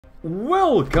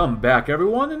Welcome back,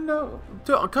 everyone, and to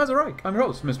Kaiserreich. I'm your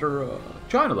host, Mr.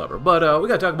 China Lover. But we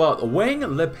gotta talk about Wang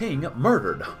Leping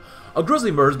murdered. A grisly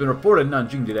murder has been reported in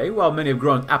Nanjing today, while many have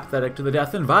grown apathetic to the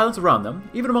death and violence around them,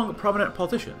 even among prominent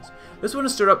politicians. This one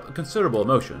has stirred up considerable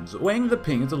emotions. Wang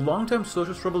Leping is a longtime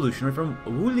socialist revolutionary from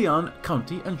Wulian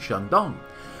County in Shandong.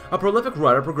 A prolific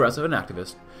writer, progressive, and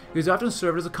activist, he has often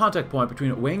served as a contact point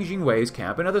between Wang Jingwei's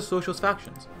camp and other socialist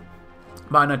factions.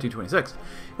 By 1926, he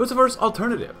was the first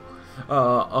alternative.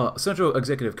 A Central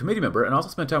Executive Committee member, and also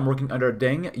spent time working under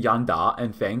Deng Yanda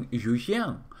and Feng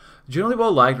Zhuxiang. Generally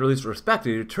well-liked, or at least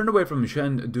respected, he turned away from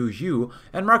Shen Dujiu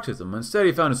and Marxism. Instead,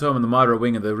 he found his home in the moderate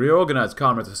wing of the Reorganized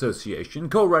Comrades Association,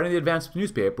 co-writing the advanced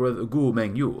newspaper with Gu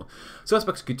Mengyu.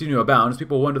 Suspects continue to abound as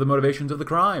people wonder the motivations of the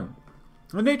crime.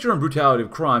 The nature and brutality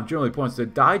of crime generally points to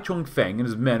Dai Chongfeng and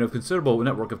his men who have considerable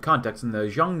network of contacts in the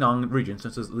Jiangnan region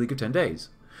since his League of 10 Days.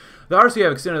 The RCA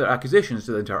have extended their accusations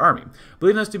to the entire army,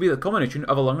 believing this to be the culmination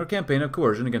of a longer campaign of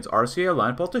coercion against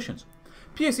RCA-aligned politicians.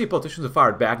 PAC politicians have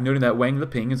fired back, noting that Wang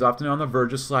Leping is often on the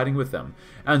verge of sliding with them,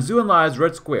 and Zhu Enlai's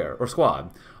Red Square, or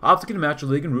Squad, often can match the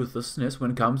League in ruthlessness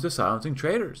when it comes to silencing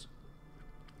traitors.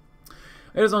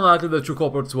 It is unlikely that true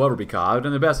culprits will ever be caught,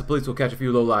 and the best the police will catch a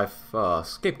few low-life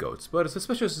scapegoats, but as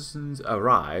suspicion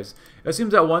arrives, it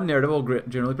seems that one narrative will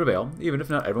generally prevail, even if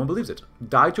not everyone believes it.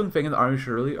 Dai Chongfeng and the army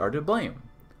surely are to blame.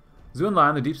 Zhu Enlai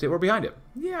and the Deep State were behind it.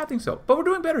 Yeah, I think so. But we're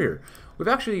doing better here. We've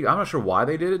actually, I'm not sure why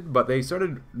they did it, but they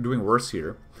started doing worse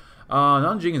here.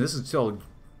 Nanjing, and this is still a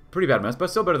pretty bad mess, but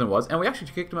still better than it was. And we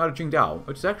actually kicked them out of Qingdao,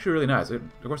 which is actually really nice. Of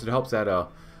course, it helps that,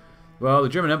 well, the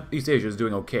German East Asia is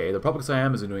doing okay. The Republic of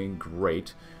Siam is doing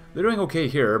great. They're doing okay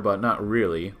here, but not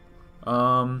really.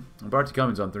 Barty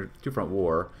Cummings on two-front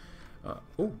war.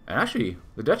 And actually,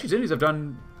 the Dutch East Indies have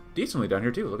done decently down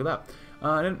here, too. Look at that.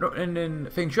 And in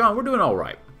Fengshan, we're doing all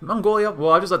right. Mongolia,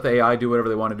 well, I just let the AI do whatever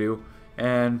they want to do,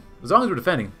 and as long as we're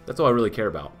defending, that's all I really care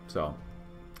about. So,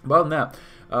 but other than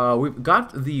that, we've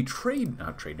got the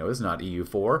not trade node, it's not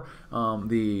EU4,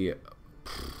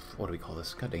 what do we call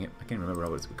this? God dang it, I can't remember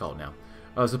what it's called now.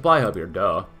 Supply hub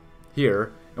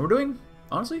here, and we're doing,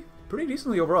 honestly, pretty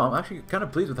decently overall. I'm actually kind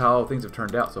of pleased with how things have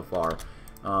turned out so far,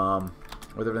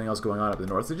 with everything else going on up in the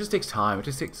north. It just takes time, it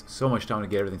just takes so much time to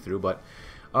get everything through, but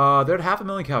they're at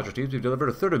 500,000 casualties. We've delivered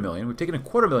 250,000. We've taken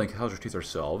 250,000 casualties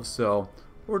ourselves, so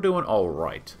we're doing all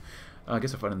right. I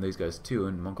guess I'm finding these guys too.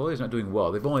 And Mongolia's not doing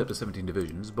well. They've only up to 17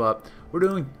 divisions, but we're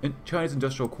doing Chinese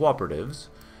industrial cooperatives.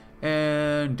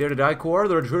 And Dare to Die Corps,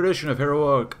 the tradition of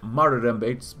heroic martyrdom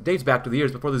dates back to the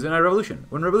years before the Xinhai Revolution,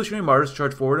 when revolutionary martyrs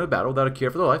charged forward in a battle without a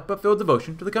care for their life, but filled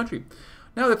devotion to the country.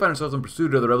 Now they find themselves in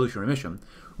pursuit of the revolutionary mission.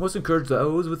 We must encourage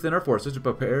those within our forces to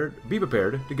be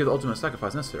prepared to give the ultimate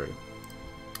sacrifice necessary.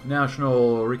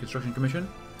 National Reconstruction Commission.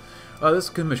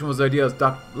 This commission was the idea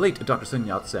of late Dr. Sun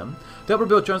Yat-sen to help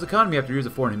rebuild China's economy after years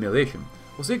of foreign humiliation.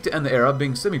 Will seek to end the era of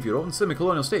being semi-feudal and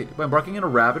semi-colonial state by embarking in a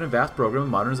rapid and vast program of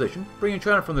modernization, bringing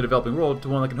China from the developing world to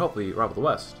one that can hopefully rival the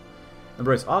West.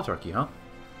 Embrace autarky, huh?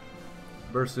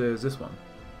 Versus this one.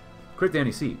 Create the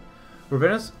NEC.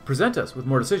 Present us with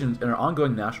more decisions in our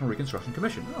ongoing National Reconstruction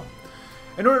Commission. Oh.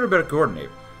 In order to better coordinate,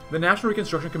 the National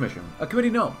Reconstruction Commission, a committee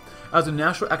known as the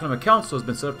National Economic Council, has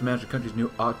been set up to manage the country's new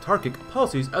autarkic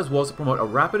policies, as well as to promote a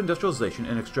rapid industrialization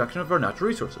and extraction of our natural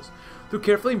resources. Through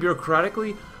carefully and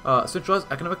bureaucratically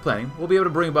centralized economic planning, we'll be able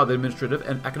to bring about the administrative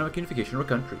and economic unification of our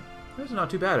country. That's not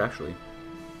too bad, actually.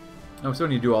 I'm still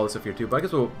need to do all this stuff here, too, but I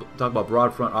guess we'll talk about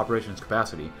broad front operations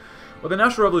capacity. Well, the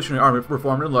National Revolutionary Army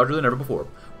reformed and larger than ever before,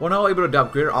 while now able to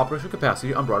adopt greater operational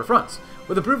capacity on broader fronts,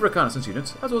 with improved reconnaissance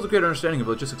units, as well as a greater understanding of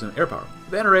logistics and air power.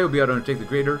 The NRA will be able to undertake the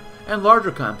greater and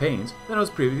larger campaigns than it was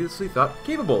previously thought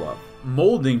capable of,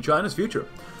 molding China's future.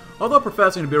 Although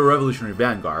professing to be a revolutionary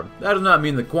vanguard, that does not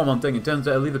mean that Kuomintang intends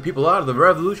to leave the people out of the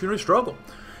revolutionary struggle.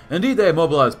 Indeed, they have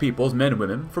mobilized peoples, men and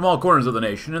women, from all corners of the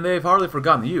nation, and they have hardly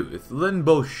forgotten the youth. Lin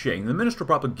Bosheng, the Minister of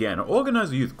Propaganda,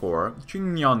 organized the Youth Corps,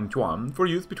 Qingyan for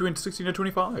youth between 16 and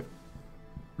 25.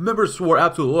 Members swore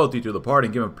absolute loyalty to the party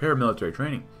and given paramilitary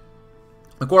training.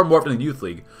 The Corps morphed into the Youth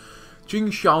League.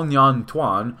 Qingxiaoyan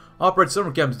Tuan operates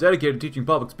summer camps dedicated to teaching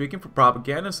public speaking for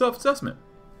propaganda and self-assessment.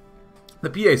 The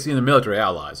PAC and their military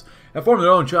allies have formed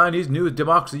their own Chinese New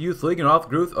Democracy Youth League and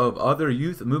outgrowth of other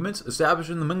youth movements established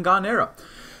in the Minggan era.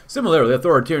 Similarly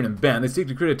authoritarian and bent, they seek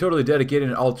to create a totally dedicated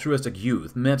and altruistic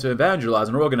youth, meant to evangelize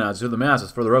and organize to the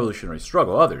masses for the revolutionary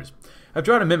struggle. Others have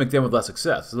tried to mimic them with less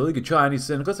success. The League of Chinese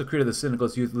Syndicalists have created the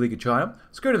Syndicalist Youth League of China,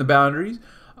 skirting the boundaries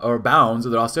or bounds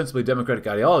of their ostensibly democratic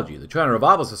ideology. The China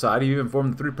Revival Society even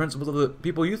formed the three principles of the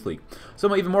People Youth League,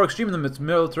 somewhat even more extreme in its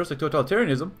militaristic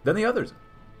totalitarianism than the others.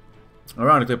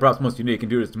 Ironically, perhaps most unique and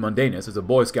due to its mundaneness is the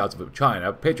Boy Scouts of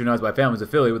China, patronized by families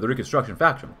affiliated with the Reconstruction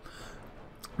faction.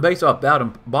 Based off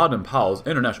Baden-Powell's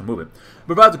international movement, it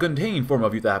provides a contained form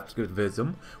of youth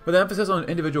activism with an emphasis on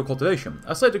individual cultivation,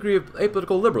 a slight degree of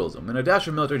apolitical liberalism, and a dash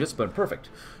of military discipline perfect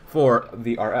for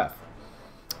the RF.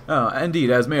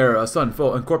 Indeed, as Mayor Sun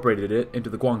Fo incorporated it into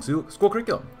the Guangzhou school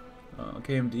curriculum.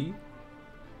 KMD?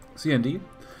 CND?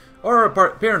 Or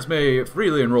parents may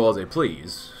freely enroll as they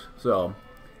please. So,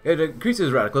 it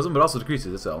increases radicalism, but also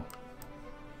decreases it, so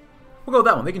we'll go with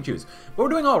that one. They can choose. But we're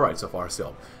doing alright so far,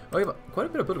 still. We have quite a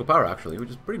bit of political power, actually, which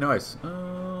is pretty nice.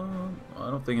 I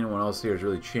don't think anyone else here has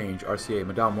really changed. RCA,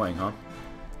 Madame Wang, huh?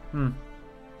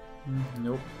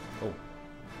 Nope. Oh.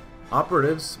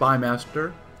 Operatives, Spy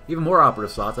Master. Even more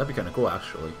operative slots. That'd be kind of cool,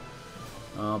 actually.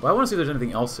 But I want to see if there's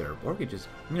anything else there. Or we could just...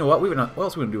 You know what? What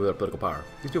else are we going to do with our political power?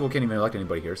 These people can't even elect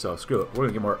anybody here, so screw it. We're going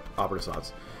to get more operative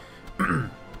slots.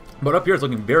 But up here it's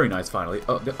looking very nice, finally.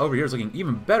 Over here it's looking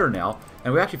even better now.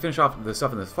 And we actually finish off the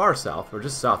stuff in the far south. Or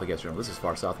just south, I guess. This is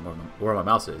far south where my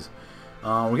mouse is.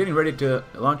 We're getting ready to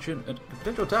launch a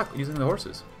potential attack using the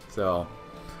horses. So,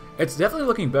 it's definitely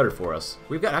looking better for us.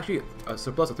 We've got actually a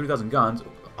surplus of 3,000 guns.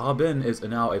 Harbin is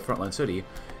now a frontline city.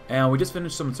 And we just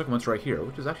finished some encirclements right here,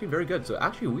 which is actually very good. So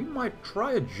actually, we might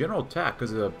try a general attack,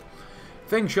 because the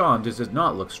Feng Shan just does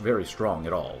not look very strong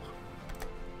at all.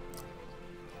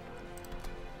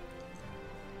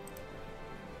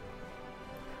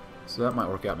 So that might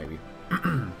work out, maybe.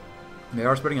 They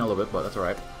are spreading out a little bit, but that's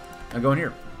alright. Now go in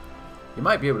here. You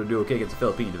might be able to do okay against the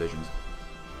Philippine divisions.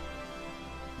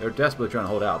 They're desperately trying to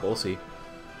hold out, but we'll see.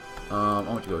 I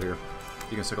want you to go here.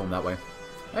 You can circle them that way.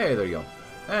 Hey, there you go.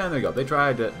 And there you go. They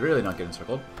tried to really not get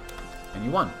encircled. And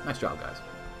you won. Nice job, guys.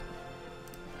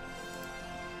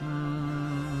 I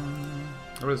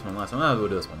read this one last time. We'll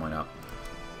do this one. Why not?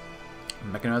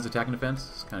 Mechanized attack and defense.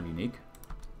 It's kind of unique.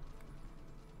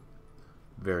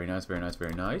 Very nice, very nice,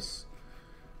 very nice.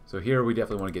 So here, we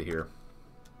definitely want to get here.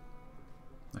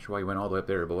 Not sure why you went all the way up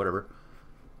there, but whatever.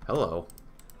 Hello.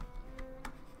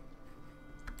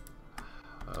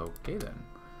 Okay, then.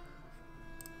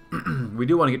 We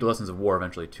do want to get to Lessons of War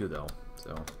eventually, too, though.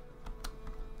 So.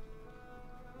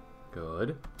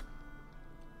 Good.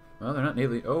 Well, they're not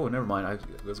navally... Oh, never mind. I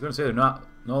was going to say they're no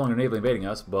longer navally invading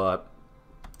us, but...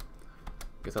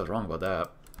 I guess I was wrong about that.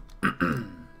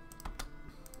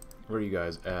 Where are you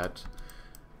guys at?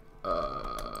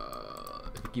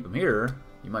 If you keep them here,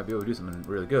 you might be able to do something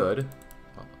really good.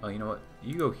 Oh, you know what?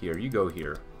 You go here. You go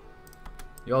here.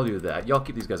 Y'all do that. Y'all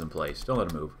keep these guys in place. Don't let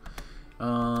them move.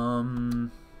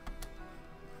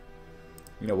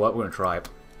 You know what? We're going to try it.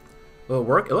 Will it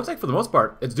work? It looks like, for the most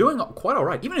part, it's doing quite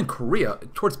alright. Even in Korea,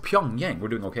 towards Pyongyang, we're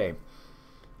doing okay.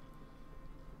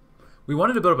 We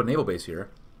wanted to build up a naval base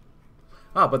here.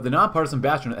 Ah, but the non-partisan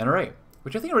bastion of NRA,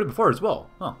 which I think I read before as well.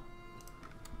 Huh.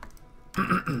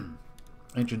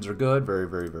 Engines are good. Very,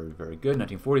 very, very, very good.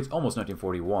 1940s, almost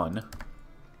 1941.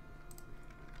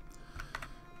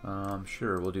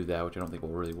 Sure, we'll do that, which I don't think will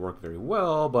really work very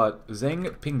well, but Zheng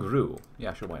Pingru.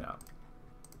 Yeah, sure, why not?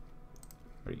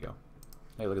 There you go.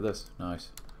 Hey, look at this. Nice.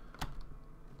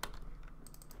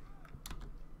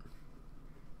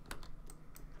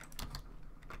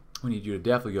 We need you to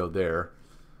definitely go there.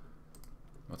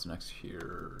 What's next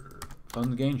here?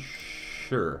 Funds gain?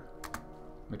 Sure.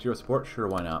 Material support? Sure,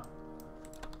 why not?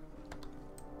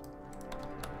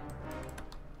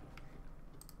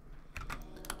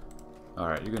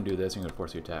 Alright, you're going to do this, you're going to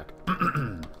force the attack.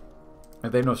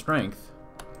 If they have no strength,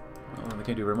 well, they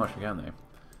can't do very much, can they?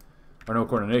 Or no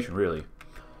coordination, really.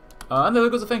 And there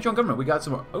goes the Feng Shan government. We got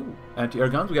some more... Oh, anti-air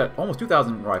guns. We got almost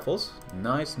 2,000 rifles.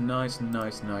 Nice, nice,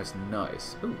 nice, nice,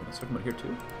 nice. Ooh, let's talk about here,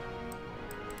 too.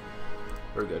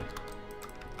 Very good.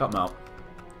 Help them out.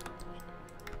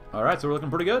 Alright, so we're looking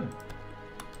pretty good.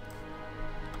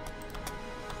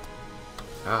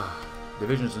 Ah,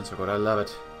 divisions encircled. I love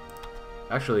it.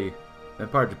 Actually, in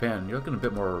part of Japan, you're looking a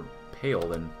bit more pale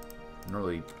than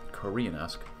really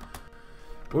Korean-esque.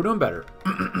 But we're doing better.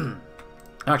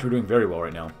 Actually, we're doing very well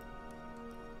right now.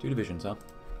 2 divisions, huh?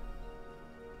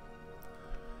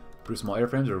 Pretty small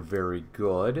airframes are very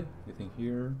good. Anything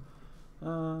here?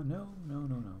 No, no,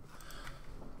 no,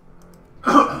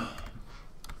 no.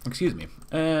 Excuse me.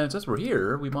 And since we're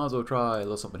here, we might as well try a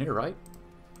little something here, right?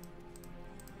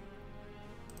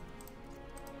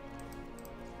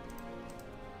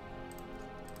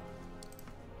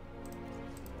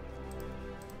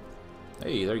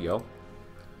 Hey, there you go.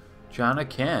 China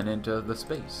can into the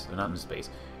space. Not into space.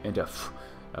 Into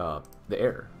the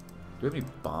air. Do we have any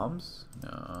bombs?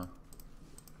 No.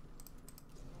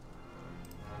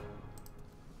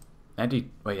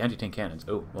 Anti-tank cannons.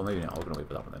 Oh, well maybe not. We're gonna wait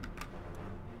for that one then.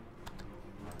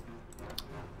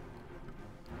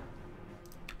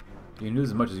 You can use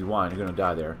as much as you want. You're gonna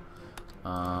die there.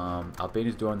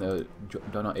 Albania's doing the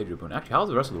Donut Adrian. Actually, how's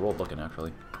the rest of the world looking?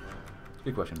 Actually, it's a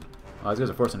good question. These guys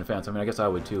are forcing defense. I mean, I guess I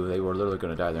would too. They were literally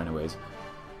gonna die there anyways.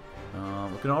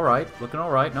 Looking all right. Looking all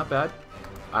right. Not bad.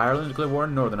 Ireland declared war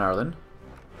in Northern Ireland.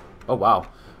 Oh wow.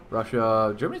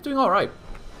 Russia, Germany's doing all right.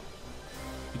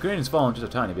 Ukraine's fallen just a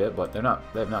tiny bit, but they're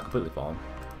not. They have not completely fallen.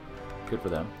 Good for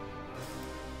them.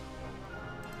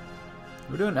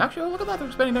 We're doing. Actually, oh, look at that. They're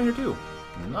expanding down here too.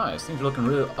 Nice. Things are looking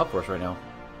really up for us right now.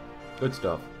 Good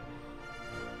stuff.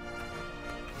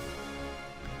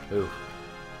 Ooh.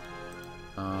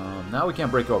 Now we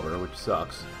can't break over, which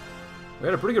sucks. We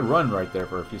had a pretty good run right there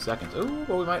for a few seconds. Oh,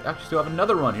 but we might actually still have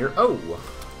another run here. Oh!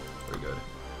 Very good.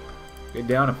 Get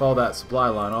down and follow that supply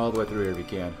line all the way through here if you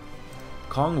can.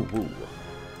 Kong Wu.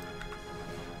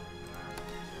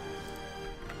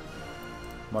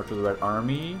 March of the Red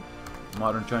Army.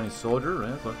 Modern Chinese soldier.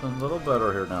 It's looking a little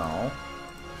better here now.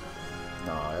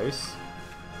 Nice.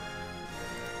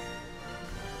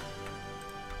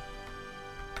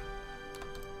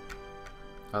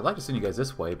 I'd like to send you guys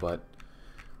this way, but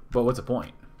what's the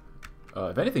point?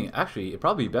 If anything, actually, it'd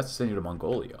probably be best to send you to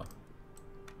Mongolia.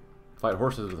 Fight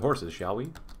horses with horses, shall we?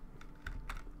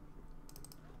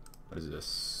 What is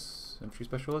this? Infantry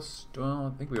specialist?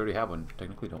 Well, I think we already have one,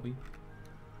 technically, don't we?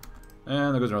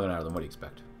 And there goes Northern Ireland. What do you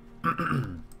expect?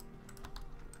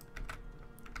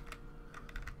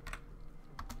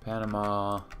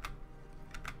 Panama.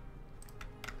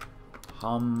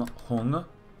 Ham Hung.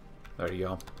 There you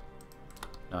go.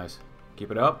 Nice.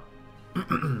 Keep it up.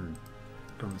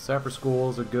 Sapper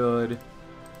schools are good.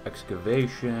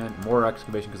 Excavation. More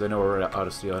excavation because I know we're out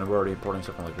of steel and we're already importing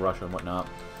stuff from like Russia and whatnot.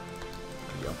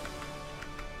 There you go.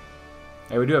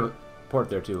 Hey, we do have a port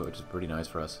there too, which is pretty nice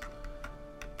for us.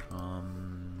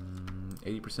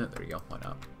 80%. There you go. Why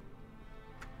not?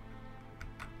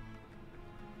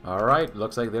 Alright.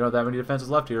 Looks like they don't have that many defenses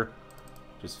left here.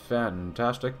 Just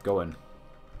fantastic. Go in.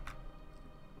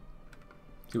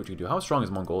 See what you can do. How strong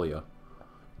is Mongolia?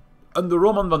 And the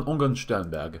Roman von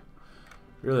Ungensternberg.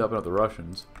 Really helping out the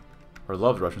Russians. Or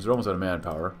loves Russians. They're almost out of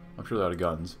manpower. I'm sure they're out of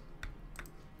guns.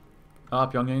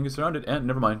 Pyongyang is surrounded. And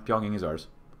never mind. Pyongyang is ours.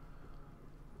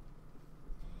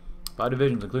 5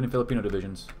 divisions, including Filipino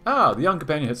divisions. The Young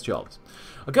Companion hits shelves.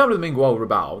 According to the Mingguo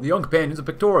Rebao, the Young Companion is a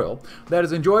pictorial that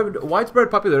has enjoyed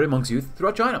widespread popularity amongst youth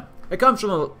throughout China. It comes from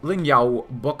the Lingyao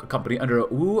Book Company under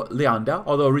Wu Lianda,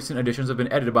 although recent editions have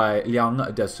been edited by Liang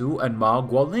Desu and Ma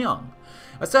Guoliang.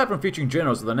 Aside from featuring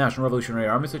generals of the National Revolutionary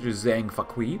Army such as Zhang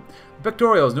Fakui, the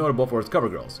pictorial is notable for its cover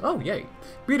girls. Oh, yay.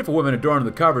 Beautiful women adorn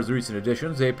the covers of recent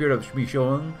editions. They appear to be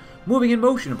shown moving in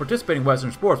motion and participating in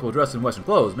Western sports while dressed in Western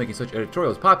clothes, making such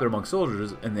editorials popular among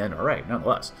soldiers in the NRA,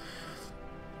 nonetheless.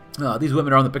 These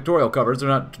women are on the pictorial covers. They're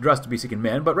not dressed to be seeking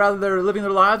men, but rather they're living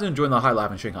their lives and enjoying the high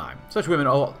life in Shanghai. Such women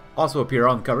also appear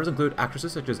on the covers, include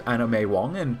actresses such as Anna May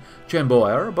Wong and Chen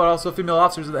Boer, but also female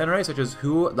officers of the NRA such as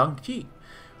Hu Langqi.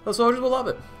 The soldiers will love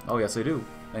it. Oh, yes, they do.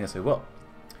 I guess they will.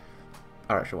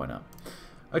 Alright, sure, why not?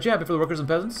 A champion for the workers and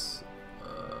peasants.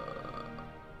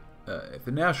 If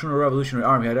the National Revolutionary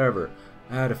Army had ever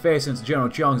had a face since General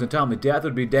Chiang's untimely death, it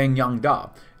would be Deng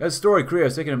Yangda. His storied career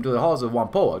has taken him to the halls of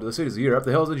Whampoa, to the cities of Europe,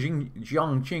 the hills of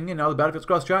Jiangqing, and now the battlefields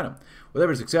across China. With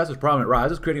every success, his prominent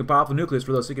rise is creating a powerful nucleus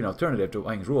for those seeking an alternative to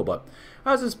Wang's rule, but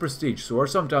as his prestige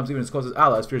soars, sometimes even his closest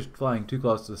allies fear flying too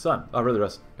close to the sun. I'll read the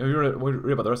rest. If you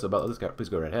read about the rest about this guy, please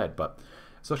go right ahead. But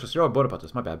Social Steroid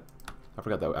Bonapartes, my bad. I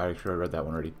forgot that. I actually read that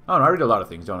one already. Oh no, I read a lot of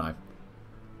things, don't I?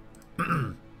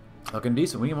 Looking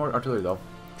decent. We need more artillery though.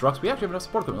 Trucks. We actually have enough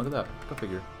support equipment. Look at that. Go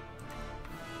figure.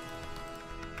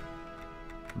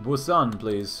 Busan,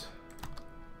 please.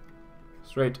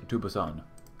 Straight to Busan.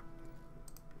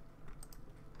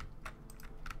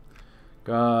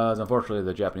 Because, unfortunately,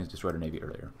 the Japanese destroyed our navy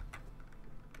earlier.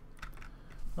 I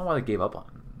don't know why they gave up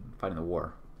on fighting the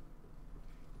war.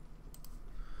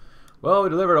 Well, we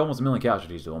delivered almost 1 million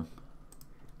casualties to them.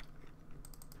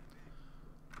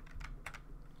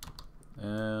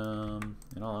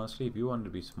 In all honesty, if you wanted to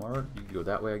be smart, you could go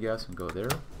that way, I guess, and go there,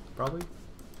 probably.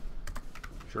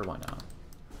 Sure, why not?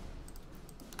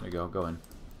 There you go, go in.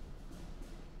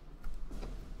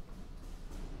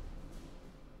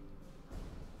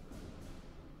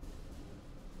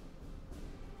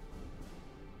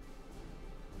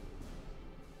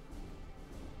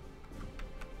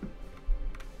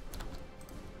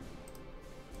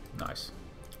 Nice.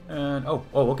 And,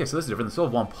 okay, so this is different. The Soul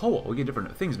of Whampoa, we get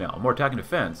different things now. More attack and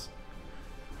defense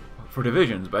for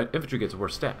divisions, but infantry gets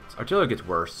worse stats. Artillery gets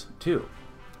worse, too.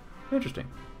 Interesting.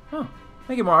 Huh.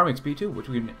 I get more army XP, too, which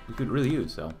we could really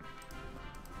use, so.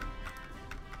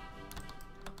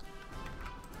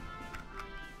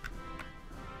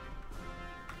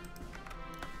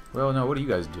 Well, no, what do you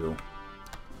guys do?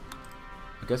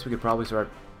 I guess we could probably start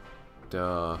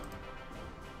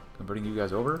converting you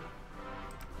guys over.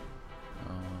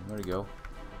 There you go.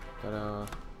 Ta-da.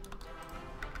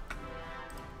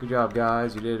 Good job,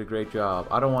 guys. You did a great job.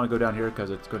 I don't want to go down here because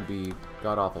it's going to be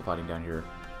god-awful fighting down here.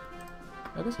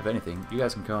 I guess if anything, you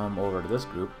guys can come over to this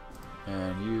group.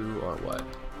 And you are what?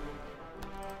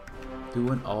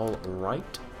 Doing all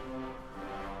right.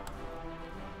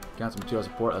 Got some material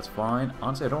support, that's fine.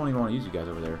 Honestly, I don't even want to use you guys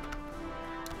over there.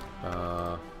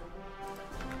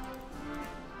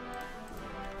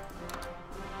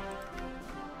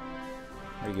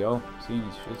 There you go. See,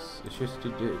 it's just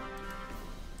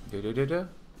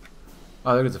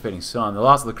Oh, there goes the fading sun. The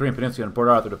loss of the Korean Peninsula and Port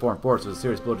Arthur to foreign ports was a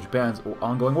serious blow to Japan's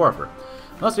ongoing warfare.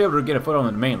 Unless they are able to get a foothold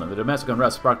on the mainland, the domestic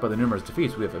unrest sparked by the numerous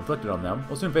defeats we have inflicted on them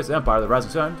will soon face the empire of the rising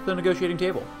sun to the negotiating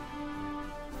table.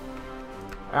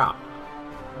 Yeah,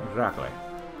 exactly.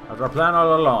 That's our plan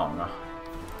all along. There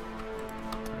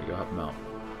you go, help them out.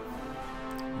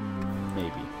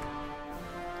 Maybe.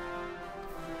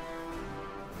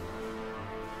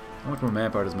 How much more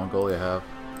manpower does Mongolia have?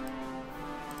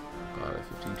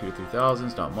 15, 2 to 3,000,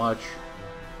 it's not much.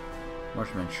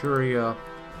 March Manchuria,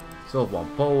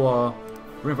 Wampoa,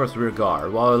 reinforce the rear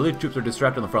guard. While elite troops are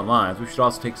distracted on the front lines, we should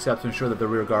also take steps to ensure that the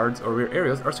rear guards or rear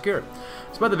areas are secured.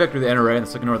 Despite the victory of the NRA in the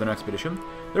Second Northern Expedition,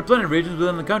 there are plenty of regions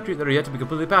within the country that are yet to be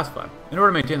completely pacified. In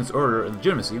order to maintain this order and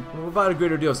legitimacy, we will provide a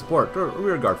greater deal of support to our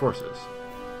rear guard forces.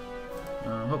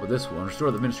 What about this one? Restore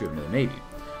the Ministry of the Navy.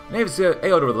 The Navy has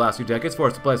failed over the last few decades for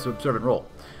its to play a subservient role.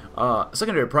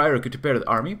 Secondary priority could compare to the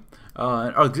Army,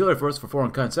 an auxiliary force for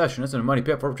foreign concessionists, and a money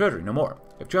pit for treasury, no more.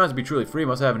 If China is to be truly free, it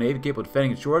must have a navy capable of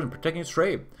defending its shores and protecting its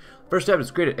trade. The first step is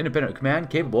to create an independent command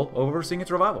capable of overseeing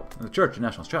its revival. In the Church of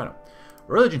Nationalist China,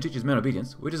 religion teaches men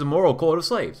obedience, which is a moral code of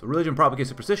slaves. Religion propagates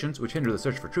superstitions, which hinder the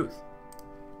search for truth.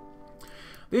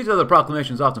 These are the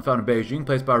proclamations often found in Beijing,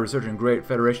 placed by a resurgent great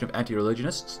federation of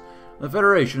anti-religionists. The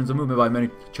federation is a movement by many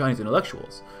Chinese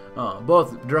intellectuals,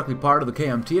 both directly part of the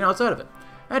KMT and outside of it.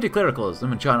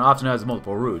 Anti-clericalism in China often has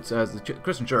multiple roots, as the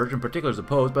Christian Church in particular is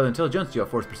opposed by the intelligentsia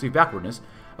for its perceived backwardness,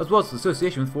 as well as its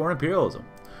association with foreign imperialism.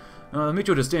 The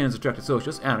mutual disdain has attracted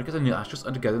socialists, anarchists, and nationalists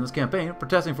together in this campaign,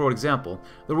 protesting for example,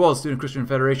 the World Student Christian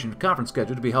Federation conference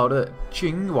scheduled to be held at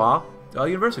Tsinghua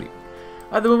University.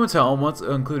 At the movement's helm once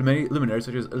included many luminaries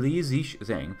such as Li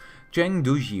Zizhang, Cheng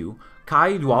Dujiu,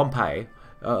 Kai Duanpai,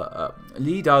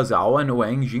 Li Daozhao, and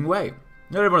Wang Jingwei.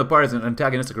 Not everyone of the party has an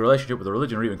antagonistic relationship with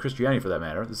religion or even Christianity for that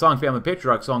matter. The Song family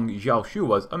patriarch Song Xiaoshu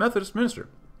was a Methodist minister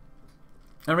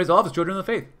and raised all of his children in the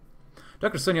faith.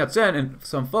 Dr. Sun Yat-sen and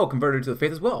some folk converted to the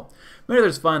faith as well. Many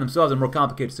others find themselves in more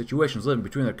complicated situations living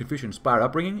between their Confucian-inspired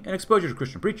upbringing and exposure to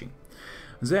Christian preaching.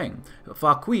 Zhang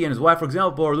Fa-Kui and his wife, for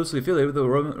example, are loosely affiliated with the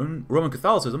Roman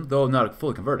Catholicism, though not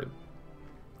fully converted.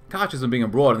 Cautious of being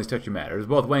embroiled in these touchy matters,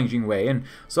 both Wang Jingwei and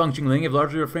Song Qingling have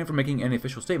largely refrained from making any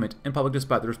official statement in public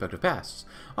despite their respective pasts,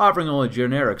 offering only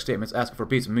generic statements asking for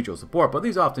peace and mutual support, but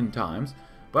oftentimes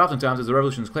as the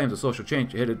revolution's claims of social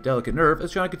change hit a delicate nerve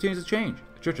as China continues to change.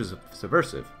 The church is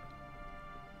subversive.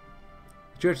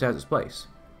 The church has its place.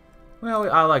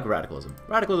 Well, I like radicalism.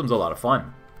 Radicalism's a lot of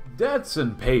fun. Debts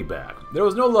and payback. There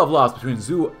was no love lost between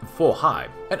Zhu Fohai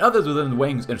and others within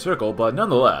Wang's inner circle, but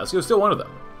nonetheless, he was still one of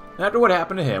them. After what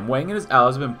happened to him, Wang and his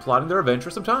allies have been plotting their revenge for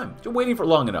some time, just waiting for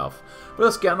long enough for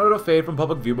the scandal to fade from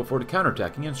public view before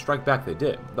counterattacking, and strike back they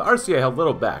did. The RCA held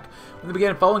little back when they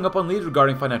began following up on leads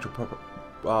regarding financial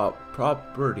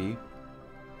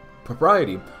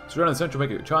propriety surrounding the central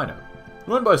bank of China,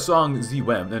 run by Song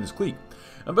Ziwen and his clique.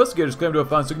 Investigators claim to have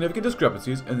found significant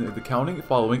discrepancies in the accounting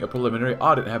following a preliminary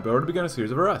audit and have already begun a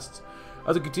series of arrests.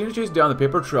 As they continue to chase down the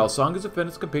paper trail, Song has defended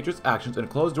his compatriots' actions in a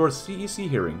closed-door CEC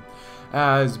hearing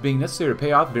as being necessary to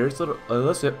pay off various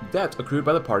illicit debts accrued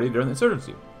by the party during the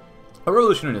insurgency. A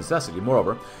revolutionary necessity,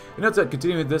 moreover, it notes that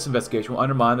continuing this investigation will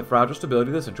undermine the fragile stability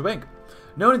of the central bank.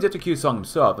 No one is yet to accuse Song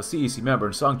himself, a CEC member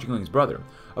and Song Qingling's brother,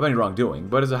 of any wrongdoing,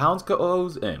 but as the hounds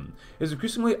close in, it is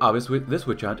increasingly obvious this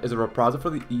witch hunt is a reprisal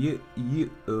for the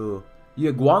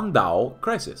Yeguandao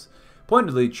crisis.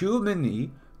 Pointedly, Chu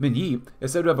Minyi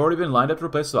is said to have already been lined up to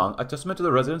replace Song, a testament to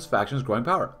the residents' faction's growing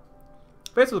power.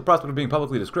 Faced with the prospect of being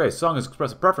publicly disgraced, Song has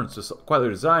expressed a preference to quietly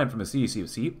resign from his CEC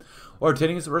seat or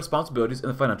retaining his responsibilities in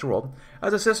the financial world,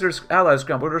 as his sister's allies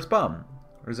scramble to respond.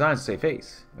 Resigns to save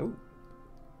face. Ooh.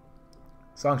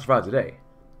 Song survives the day.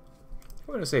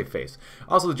 We're going to save face.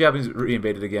 Also, the Japanese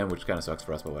reinvaded again, which kind of sucks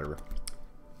for us, but whatever.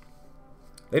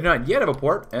 They do not yet have a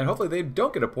port, and hopefully they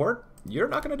don't get a port. You're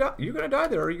not going to die. You're going to die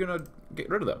there, or you're going to get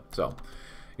rid of them. So,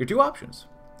 your two options.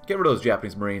 Get rid of those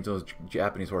Japanese Marines and those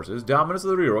Japanese horses. Dominance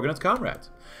of the rear against comrades.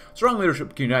 Strong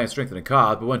leadership can unite and strengthen a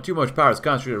cause, but when too much power is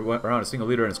concentrated around a single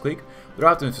leader and his clique, there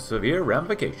are often severe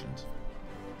ramifications.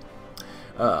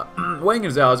 Wang and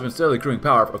his allies have been steadily accruing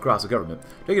power across the government,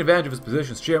 taking advantage of his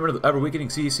position as chairman of the ever-weakening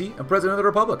CEC and president of the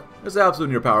Republic. This absolute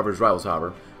near power of his rivals,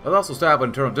 however, has also stifled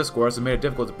internal discourse and made it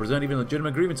difficult to present even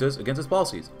legitimate grievances against his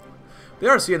policies. The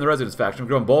RC and the Residents faction have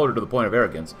grown bolder to the point of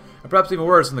arrogance, and perhaps even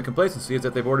worse than the complacency is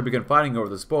that they've already begun fighting over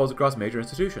the spoils across major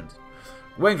institutions.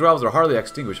 Wang's rivals are hardly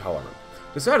extinguished, however.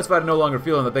 Dissatisfied and no longer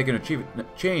feeling that they can achieve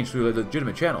change through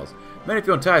legitimate channels, many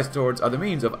feel enticed towards other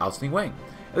means of ousting Wang.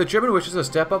 If the chairman wishes to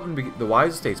step up and be the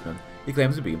wise statesman he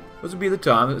claims to be, this would be the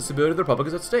time that the stability of the Republic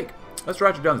is at stake. Let's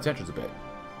ratchet down the tensions a bit.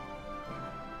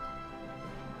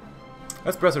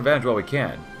 Let's press our advantage while we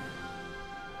can.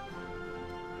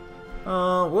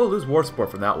 We'll lose war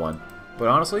support from that one. But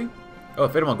honestly,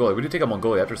 Fate of Mongolia. We did take out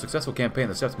Mongolia after a successful campaign in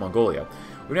the steppes of Mongolia.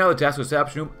 We now have the task to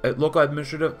establish a local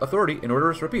administrative authority in order to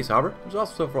restore peace. However, there's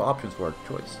also several options for our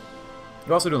choice.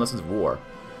 We're also doing Lessons of War.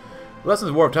 The Lessons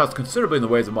of War have taught us considerably in the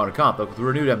ways of modern conflict. With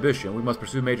renewed ambition, we must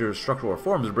pursue major structural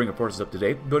reforms to bring our forces up to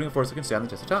date, building a force that can stand the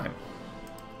test of time.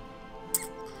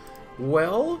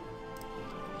 Well,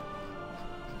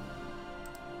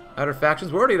 at our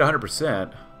factions, we're already at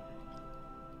 100%.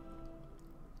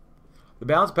 The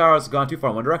balance of power has gone too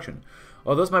far in one direction.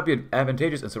 Although this might be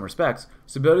advantageous in some respects,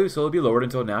 stability will slowly be lowered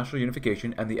until national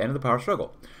unification and the end of the power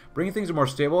struggle. Bringing things to a more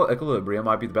stable equilibrium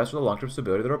might be the best for the long-term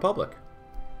stability of the Republic.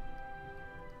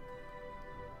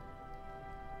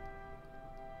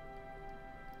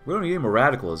 We don't need any more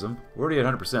radicalism. We're already at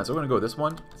 100%, so we're going to go with this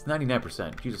one. It's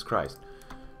 99%. Jesus Christ.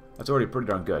 That's already pretty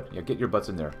darn good. Yeah, get your butts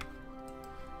in there.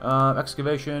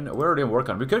 Excavation. We're already on work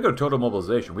on it. We could go to total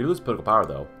mobilization. We'd lose political power,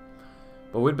 though.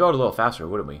 But we'd build a little faster,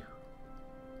 wouldn't we?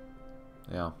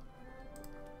 Yeah.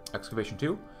 Excavation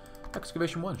 2?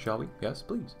 Excavation 1, shall we? Yes,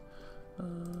 please.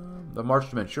 The March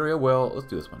to Manchuria. Well, let's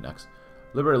do this one next.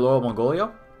 Liberate Loyal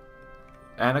Mongolia.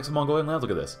 Annex of Mongolian lands.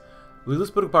 Look at this. We lose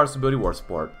political power, stability, war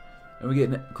support. And we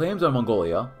get claims on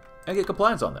Mongolia and get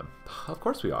compliance on them. Of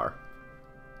course we are.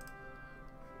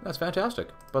 That's fantastic.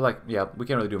 But, like, yeah, we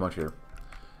can't really do much here.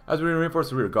 As we reinforce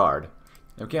the rear guard.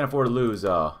 And we can't afford to lose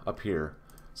up here.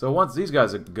 So once these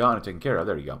guys are gone and taken care of,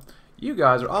 there you go. You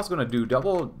guys are also going to do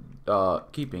double double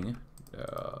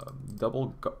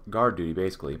guard duty,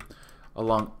 basically,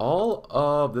 along all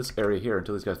of this area here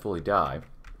until these guys fully die.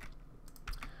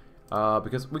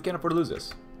 Because we can't afford to lose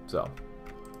this. So.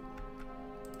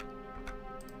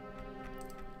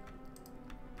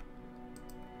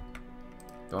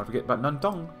 Don't forget about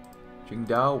Nantong,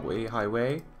 Qingdao, Wei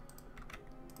Highway.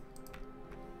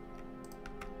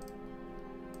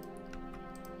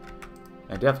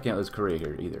 And definitely can't lose Korea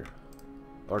here either.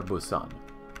 Or Busan.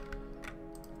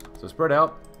 So spread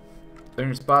out. Clear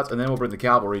your spots, and then we'll bring the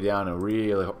cavalry down and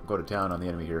really go to town on the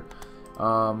enemy here.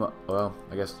 Well,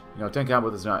 I guess, 10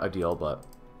 cavalry is not ideal, but...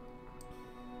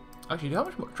 Actually, how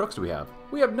much more trucks do we have?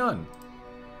 We have none.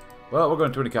 Well, we're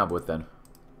going to 20 cavalry with then.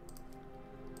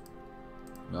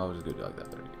 No, we'll just do it like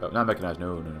that. There you go. Not mechanized.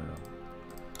 No. There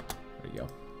you go.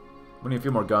 We need a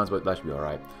few more guns, but that should be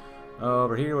alright.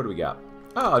 Over here, what do we got?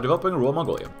 Developing rural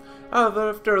Mongolia.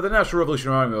 After the National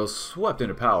Revolutionary Army was swept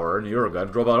into power and the Uruguay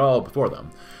drove out all before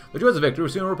them, the joys of victory were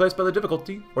soon replaced by the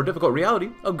difficult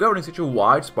reality of governing such a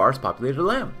wide, sparse populated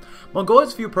land. Mongolia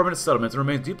has few permanent settlements and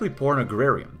remains deeply poor and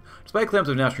agrarian. Despite claims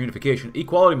of national unification,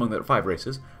 equality among the 5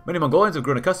 races, many Mongolians have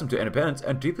grown accustomed to independence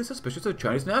and deeply suspicious of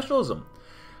Chinese nationalism.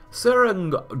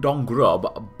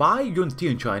 Serengdongrub, by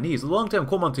Yuntian Chinese, a long-time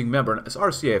Kuomintang member and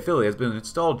RCA affiliate, has been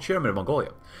installed chairman of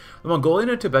Mongolia. The Mongolian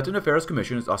and Tibetan Affairs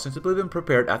Commission has ostensibly been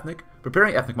preparing ethnic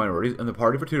minorities in the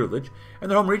party for tutelage. In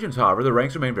their home regions, however, the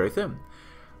ranks remain very thin.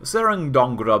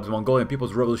 Serengdongrub's Mongolian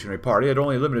People's Revolutionary Party had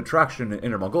only limited traction in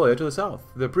Inner Mongolia to the south.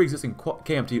 The pre-existing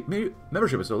KMT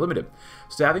membership is still limited.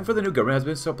 Staffing for the new government has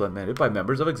been supplemented by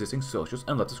members of existing socialist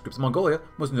and leftist groups in Mongolia,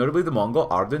 most notably the Mongol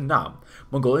Arden Nam,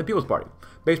 Mongolian People's Party,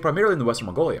 based primarily in the western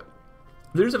Mongolia.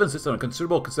 Leaders have insisted on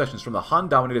considerable concessions from the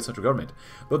Han-dominated central government,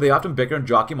 though they often bicker and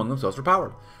jockey among themselves for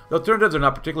power. The alternatives are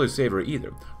not particularly savory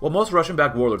either. While most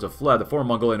Russian-backed warlords have fled, the former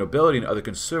Mongolian nobility and other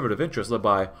conservative interests led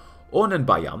by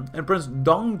Onenbayan and Prince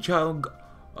Donggrub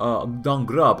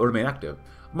remain active.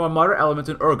 More moderate elements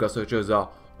in Urga, such as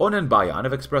Onenbayan,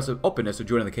 have expressed openness to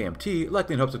joining the KMT,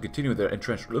 likely in hopes of continuing their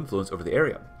entrenched influence over the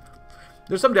area.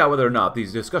 There's some doubt whether or not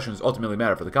these discussions ultimately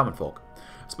matter for the common folk,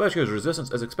 especially as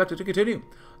resistance is expected to continue.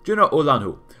 Juno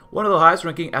Ulanhu, one of the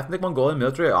highest-ranking ethnic Mongolian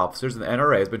military officers in the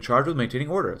NRA, has been charged with maintaining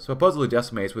order, supposedly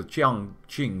decimates with Chiang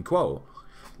Ching-kuo,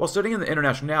 while studying in the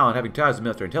Internationale and having ties to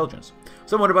military intelligence.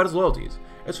 Some wonder about his loyalties.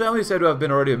 His family is said to have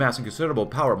been already amassing considerable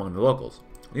power among the locals.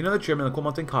 You know the chairman of the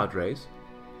Kuomintang cadres.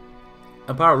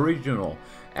 Empower regional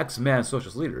ex-man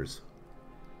socialist leaders.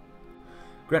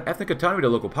 Grant ethnic autonomy to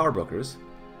local power brokers.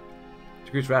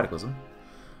 Decrease radicalism.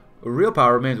 Real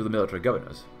power remains with the military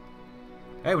governors.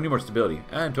 Hey, we need more stability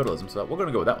and totalism, so we're going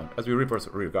to go with that one as we reinforce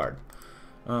rearguard.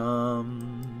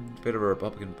 Fate of a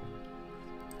Republican.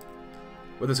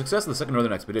 With the success of the Second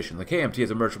Northern Expedition, the KMT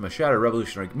has emerged from a shattered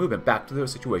revolutionary movement back to the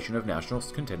situation of national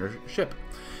contendership.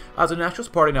 As a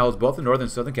nationalist party now holds both the Northern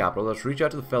and Southern capital, let's reach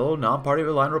out to the fellow non-party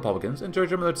aligned Republicans and encourage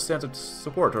them with a sense of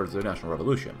support towards the national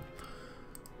revolution.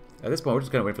 At this point, we're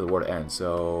just kind of waiting for the war to end,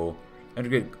 so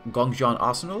integrate Gongjiang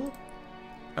Arsenal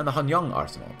and the Hanyang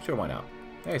Arsenal. Sure, why not?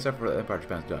 Hey, except for the Empire of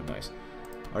Japan's done. Nice.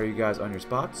 Are you guys on your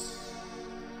spots?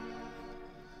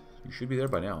 You should be there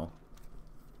by now.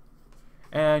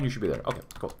 And you should be there. Okay,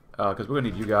 cool. Because we're going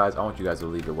to need you guys. I want you guys to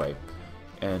lead the way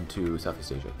into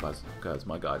Southeast Asia. Because,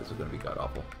 my God, this is going to be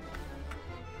god-awful.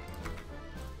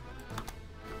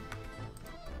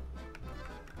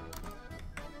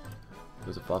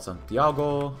 There's a false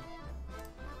Santiago.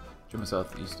 German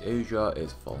Southeast Asia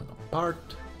is falling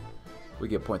apart. We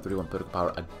get 0.31 political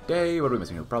power a day. What are we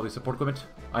missing here? Probably support equipment?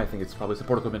 I think it's probably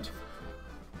support equipment.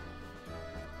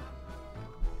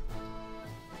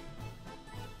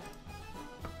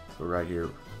 So right here.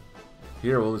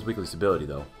 Here we'll lose weekly stability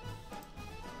though.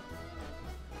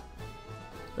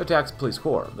 The tax police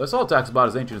corps. The assault tax is about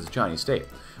as ancient as the Chinese state,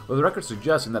 with the records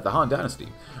suggesting that the Han Dynasty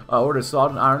ordered salt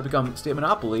and iron to become state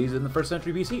monopolies in the 1st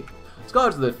century BC.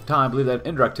 Scholars of the time believed that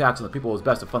indirect tax on the people was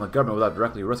best to fund the government without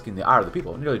directly risking the ire of the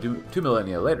people, nearly two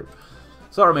millennia later.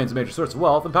 Salt remains a major source of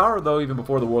wealth and power, though even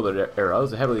before the warlord era, it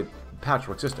was a heavily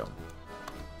patchwork system.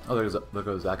 Oh, there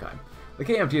goes that guy. The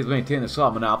KMT has maintained the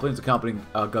salt monopoly and its accompanying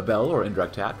gabelle, or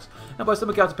indirect tax, and by some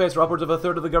accounts it pays for upwards of a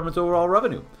third of the government's overall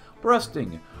revenue.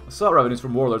 Breasting salt revenues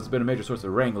from warlords has been a major source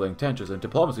of wrangling, tensions, and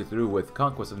diplomacy through with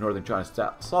conquest of northern China's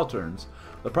salterns.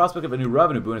 The prospect of a new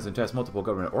revenue boon has enticed multiple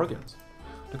government organs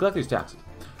to collect these taxes.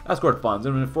 Escort funds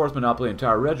and enforced monopoly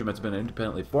entire regiments have been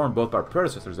independently formed both by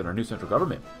predecessors and our new central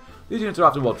government. These units are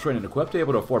often well trained and equipped,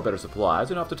 able to afford better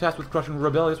supplies, and often tasked with crushing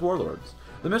rebellious warlords.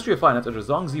 The Ministry of Finance under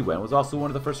Zhang Ziwen was also one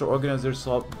of the first to organize their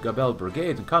salt gabelle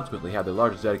brigades and consequently had the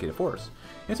largest dedicated force.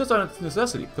 It insists on its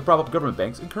necessity to prop up government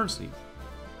banks and currency.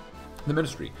 The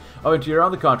Ministry of Interior,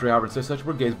 on the contrary, however, insists such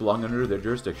brigades belong under their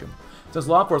jurisdiction, since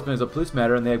law enforcement is a police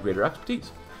matter and they have greater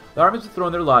expertise. The armies have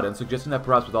thrown their lot in, suggesting that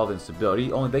perhaps with all the instability,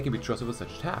 only they can be trusted with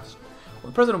such a task.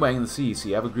 Well, President Wang and the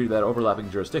CEC have agreed that overlapping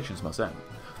jurisdictions must end.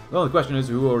 The only question is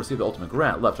who will receive the ultimate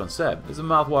grant, left unsaid. Is the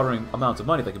mouth-watering amounts of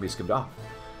money that can be skimmed off.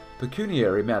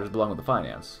 Pecuniary matters belong with the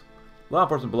finance. Law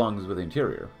enforcement belongs with the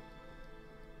interior.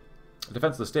 The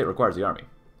defense of the state requires the army.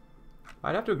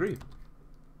 I'd have to agree.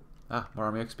 Ah, more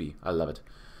army XP. I love it.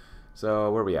 So,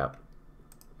 where are we at?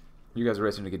 You guys are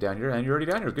racing to get down here, and you're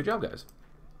already down here. Good job, guys.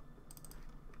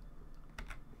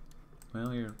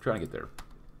 Well, you're trying to get there.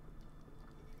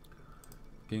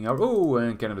 Getting out. Oh,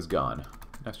 and Canada's gone.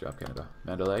 Nice job, Canada.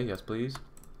 Mandalay, yes, please.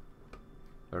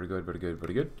 Very good, very good,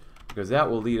 very good. Because that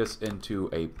will lead us into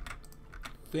a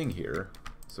thing here.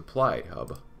 Supply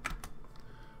hub.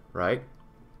 Right?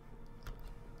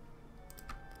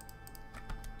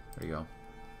 There you go.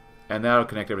 And that'll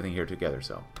connect everything here together,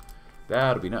 so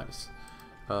that'll be nice.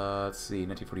 Let's see,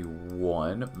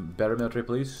 1941. Better military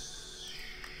police?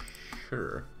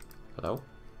 Sure. Hello?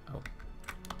 Oh.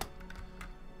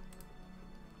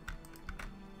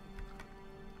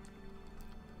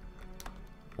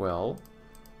 Well,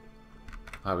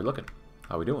 how are we looking?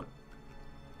 How are we doing?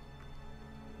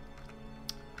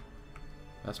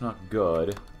 That's not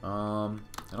good. I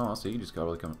don't know, so you just gotta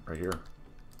really come right here.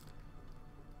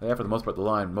 Yeah, for the most part, the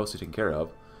line mostly taken care of.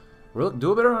 We're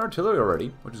doing better on artillery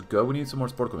already, which is good. We need some more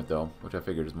support equipment, though, which I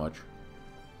figured as much.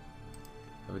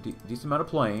 We have a decent amount of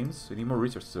planes. We need more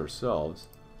resources ourselves.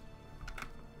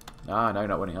 Ah, now you're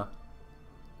not winning, huh?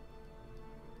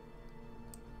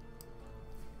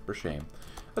 For shame.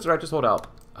 That's alright, just hold out.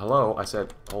 Hello, I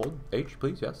said hold. H,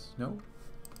 please, yes, no.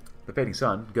 The fading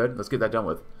sun, good. Let's get that done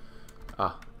with.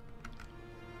 Ah.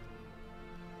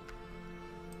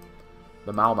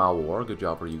 The Mau Mau War, good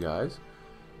job for you guys.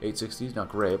 860 is not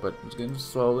great, but it's getting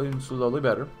slowly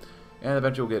better. And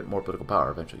eventually we'll get more political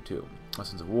power, eventually, too.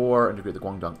 Lessons of war, integrate the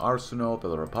Guangdong Arsenal,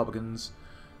 fellow Republicans.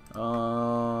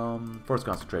 Forced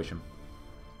concentration.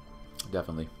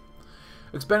 Definitely.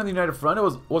 Expanding the United Front, it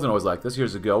wasn't always like this.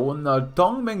 Years ago, when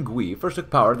Dong Mengui first took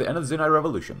power at the end of the Xinhai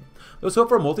Revolution, there was hope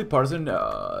for a multi-partisan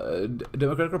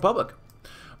democratic republic.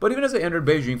 But even as they entered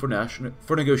Beijing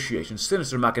for negotiations,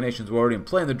 sinister machinations were already in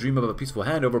play, and the dream of a peaceful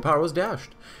handover of power was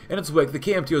dashed. In its wake, the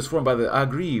KMT was formed by the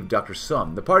aggrieved Dr.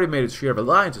 Sun. The party made its share of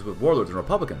alliances with warlords and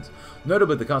Republicans,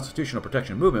 notably the Constitutional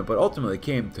Protection Movement, but ultimately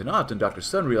came to naught, and Dr.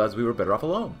 Sun realized we were better off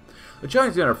alone. The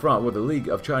Chinese Inner Front, with the League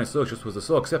of Chinese Socialists, was the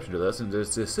sole exception to this, and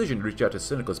its decision to reach out to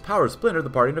syndicalist power splintered the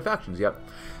party into factions. Yet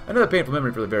another painful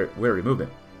memory for the very wary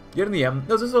movement. Yet in the end,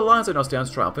 this is an alliance that now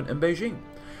stands triumphant in Beijing.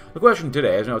 The question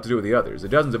today is now what to do with the others, the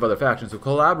dozens of other factions who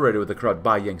collaborated with the corrupt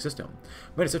Bai-Yang system.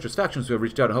 Many such as factions who have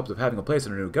reached out in hopes of having a place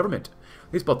in a new government.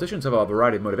 These politicians have a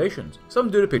variety of motivations, some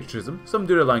due to patriotism, some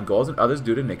due to aligned goals, and others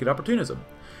due to naked opportunism.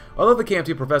 Although the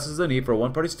KMT professes the need for a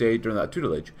one-party state during that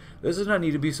tutelage, this does not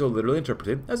need to be so literally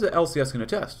interpreted, as the LCS can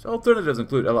attest. Alternatives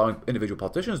include allowing individual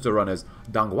politicians to run as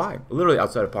dangwai, literally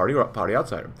outside of party or party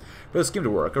outsider. For the scheme to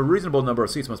work, a reasonable number of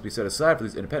seats must be set aside for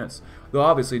these independents, though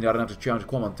obviously not enough to challenge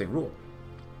Kuomintang rule.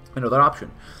 Another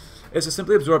option is to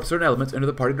simply absorb certain elements into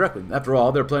the party directly. After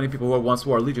all, there are plenty of people who once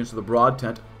swore allegiance to the broad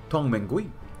tent Tongmengui.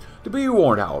 To be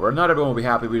warned, however, not everyone will be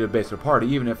happy we debase their party,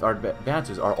 even if our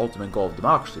advances our ultimate goal of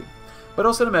democracy. But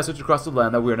I'll send a message across the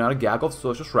land that we are not a gaggle of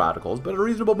socialist radicals, but a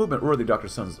reasonable movement worthy of Dr.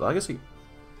 Sun's legacy.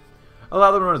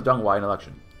 Allow them to run as Dongwai in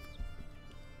election.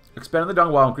 Expanding the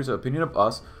Dongwai will increase the opinion of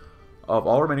us, of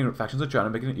all remaining factions of China,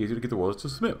 making it easier to get the warlords to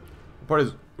submit. The party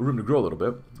has room to grow a little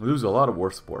bit. We lose a lot of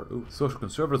war support. Ooh, social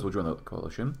conservatives will join the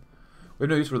coalition. We have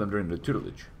no use for them during the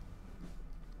tutelage.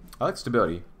 I like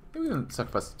stability. Maybe we can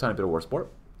sacrifice a tiny bit of war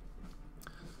support.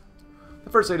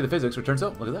 The first lady of the physics returns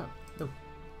out. Look at that. Oh.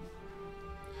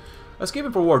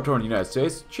 Escaping for war-torn United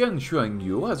States, Chen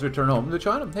Xuanyu has returned home to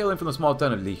China, hailing from the small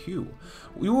town of Lihu.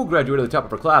 Yu graduated at the top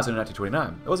of her class in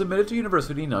 1929 and was admitted to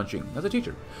university in Nanjing as a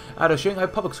teacher at a Shanghai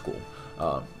public school.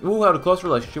 Wu had a close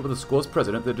relationship with the school's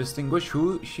president, the distinguished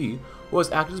Hu Xi, who has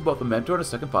acted as both a mentor and a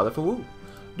second father for Wu.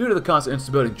 Due to the constant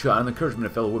instability in China and the encouragement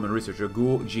of fellow women researcher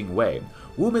Gu Jingwei,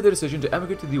 Wu made the decision to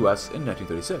emigrate to the U.S. in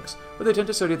 1936, where they tend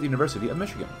to study at the University of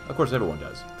Michigan. Of course, everyone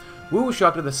does. Wu was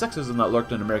shocked at the sexism that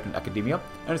lurked in American academia,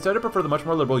 and decided to prefer the much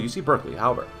more liberal UC Berkeley.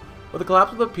 However, with the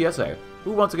collapse of the PSA,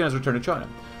 Wu once again has returned to China.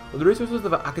 With the resources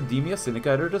of academia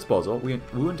syndicate at her disposal,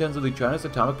 Wu intends to lead China's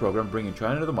atomic program, bringing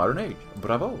China to the modern age.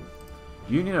 Bravo!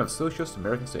 Union of Socialist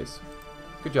American States.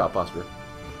 Good job, Foster.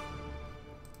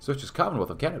 Socialist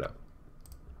Commonwealth of Canada.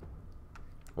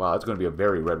 Wow, it's going to be a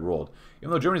very red world.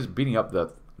 Even though Germany's beating up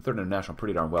the Third International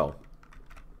pretty darn well.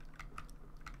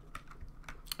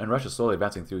 And Russia's slowly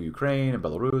advancing through Ukraine and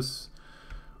Belarus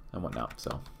and whatnot.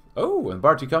 So, oh, and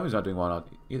Barty Cummings not doing well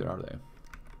either, are they?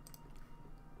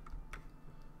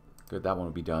 Good, that one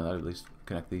will be done. That'll at least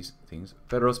connect these things.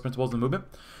 Federalist principles in the movement.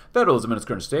 Federalism in its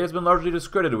current state has been largely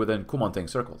discredited within Kuomintang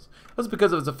circles. That's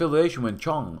because of its affiliation with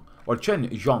Chen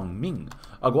Jiangming,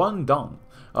 a Guangdong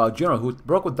general who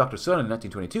broke with Dr. Sun in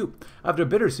 1922 after a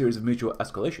bitter series of mutual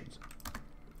escalations.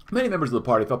 Many members of the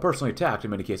party felt personally attacked,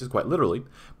 in many cases quite literally,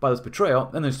 by this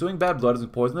betrayal, and the ensuing bad blood has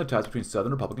poisoned the ties between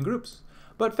Southern Republican groups.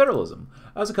 But federalism,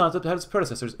 as a concept, had its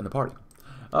predecessors in the party.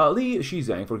 Li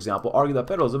Shizang, for example, argued that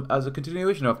federalism as a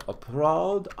continuation of a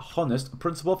proud, honest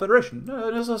principle of federation,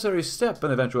 a necessary step in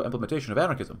the eventual implementation of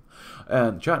anarchism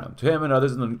and China, to him and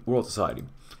others in the world society.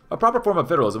 A proper form of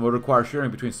federalism would require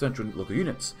sharing between central and local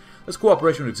units. This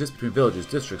cooperation would exist between villages,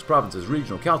 districts, provinces,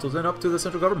 regional councils, and up to the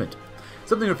central government.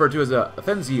 Something referred to as a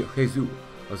Fenzi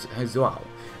Hezuao,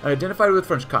 and identified with the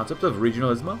French concept of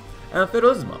regionalism and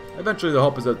federalism. Eventually, the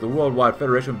hope is that the worldwide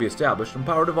federation would be established and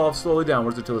power devolves slowly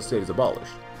downwards until the state is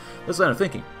abolished. This line of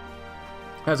thinking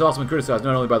has also been criticized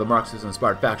not only by the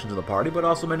Marxist-inspired factions of the party, but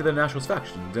also many of the nationalist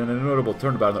factions, in a notable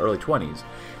turnabout in the early 1920s.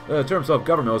 The term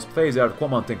self-government was phased out of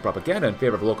Kuomintang propaganda in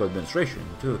favor of local administration,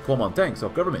 to the Kuomintang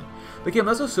self-government became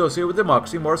less associated with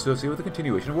democracy, more associated with the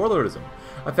continuation of warlordism,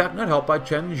 a fact not helped by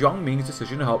Chen Jiangming's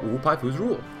decision to help Wu Paifu's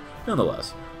rule.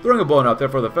 Nonetheless, throwing a bone out there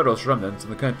for the federalist remnants in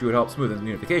the country would help smoothen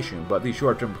unification, but these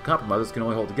short-term compromises can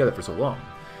only hold together for so long.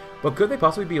 But could they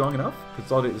possibly be long enough to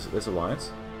consolidate this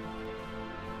alliance?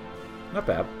 Not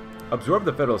bad. Absorb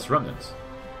the federalist remnants.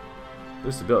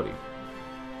 There's stability.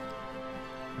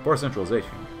 More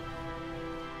centralization.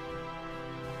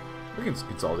 We can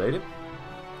consolidate it.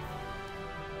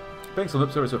 Paying some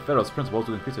lip service with federalist principles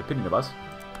to increase opinion of us.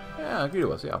 Yeah, agree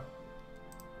to us, yeah.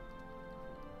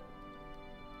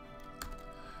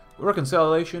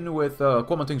 reconciliation with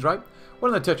Kuomintang's right.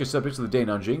 One of the touchy subjects of the day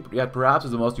Nanjing, but yet perhaps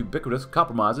is the most ubiquitous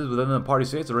compromises within the party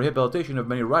states the rehabilitation of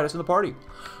many rightists in the party,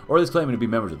 or at least claiming to be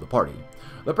members of the party.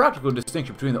 The practical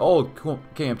distinction between the old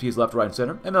KMT's left, right, and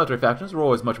center and military factions were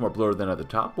always much more blurred than at the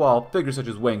top, while figures such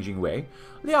as Wang Jingwei,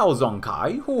 Liao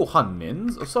Zongkai, Hu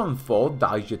Hanmin's, Sun Fo,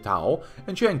 Dai Jitao,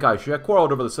 and Chiang Kai-shek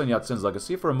quarreled over the Sun Yat-sen's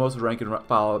legacy for most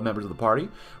rank-and-file members of the party,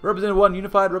 represented one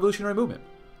unified revolutionary movement.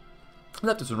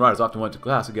 Leftists and writers often went to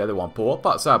class together one pole,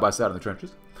 fought side by side in the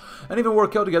trenches, and even were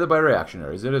killed together by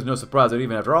reactionaries. It is no surprise that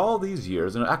even after all these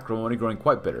years, an acrimony growing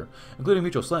quite bitter, including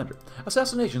mutual slander,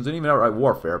 assassinations, and even outright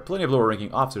warfare, plenty of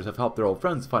lower-ranking officers have helped their old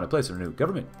friends find a place in a new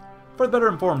government. For the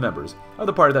better-informed members of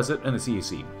the party that sit in the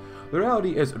CEC, the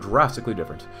reality is drastically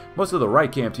different. Most of the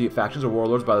right KMT factions are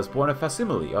warlords by this point, a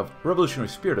facsimile of revolutionary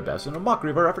spirit at best, and a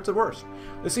mockery of our efforts at worst.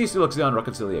 The CEC looks down on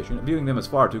reconciliation, viewing them as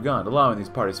far too gone, allowing these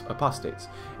parties apostates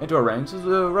into our ranks as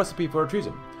a recipe for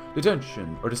treason,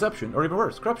 detention, or deception, or even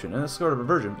worse, corruption, and this sort of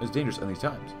aversion is dangerous in these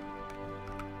times.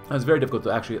 And it's very difficult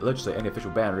to actually legislate any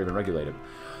official ban or even regulate it.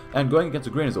 And going against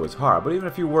the grain is always hard, but even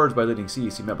a few words by leading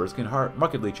CEC members can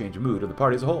markedly change the mood of the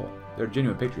party as a whole. They're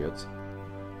genuine patriots.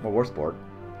 More war sport.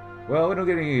 Well, we don't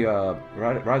get any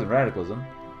rise in radicalism,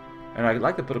 and I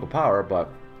like the political power, but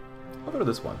I'll go to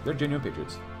this one. They're genuine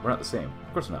patriots. We're not the same.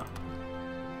 Of course we're not.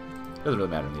 Doesn't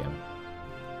really matter in the end.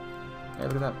 Yeah,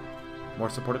 look at that. More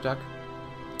support attack.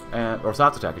 Or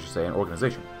SOTS attack, I should say, and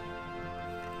organization.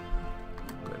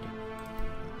 Good.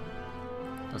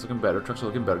 That's looking better. Trucks are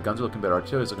looking better. Guns are looking better.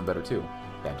 Artillery is looking better, too.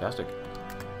 Fantastic.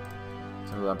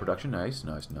 Single line production. Nice,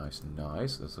 nice, nice,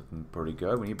 nice. That's looking pretty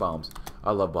good. We need bombs.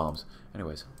 I love bombs.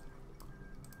 Anyways.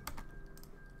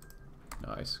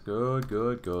 Nice. Good,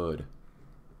 good, good.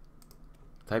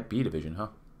 Type B division, huh?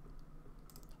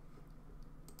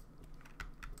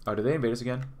 Oh, did they invade us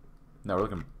again? No, we're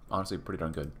looking, honestly, pretty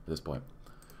darn good at this point.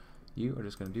 You are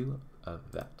just going to do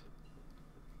that.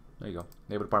 There you go.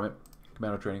 Naval Department.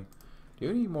 Commando training. Do you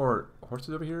have any more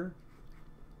horses over here?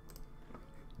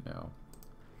 No.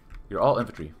 You're all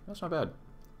infantry. That's not bad.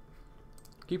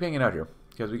 Keep hanging out here,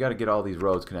 because we got to get all these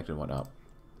roads connected and whatnot.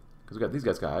 Because we got these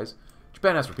guys.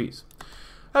 Japan asks for peace.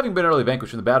 Having been early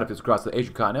vanquished in the battlefields across the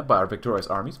Asian continent by our victorious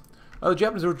armies, the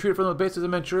Japanese retreated from the bases in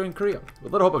Manchuria and Korea.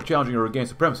 With little hope of challenging or regaining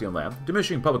supremacy on land,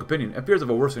 diminishing public opinion, and fears of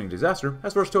a worsening disaster,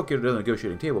 has forced Tokyo to the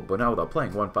negotiating table, but now without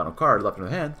playing one final card left in the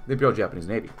hand, the Imperial Japanese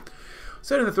Navy.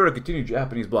 Citing the threat of continued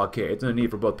Japanese blockades and the need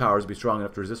for both powers to be strong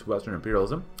enough to resist Western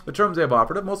imperialism, the terms they have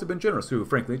offered have mostly been generous to,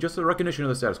 frankly, just the recognition of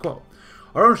the status quo.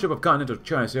 Our ownership of continental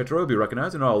Chinese territory will be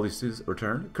recognized and all leases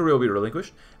returned, Korea will be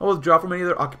relinquished, and will withdraw from any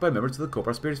other occupied members to the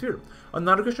co-prosperity sphere. A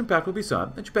non-aggression pact will be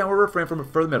signed, and Japan will refrain from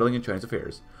further meddling in Chinese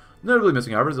affairs. Notably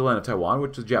missing, however, is the land of Taiwan,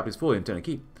 which the Japanese fully intend to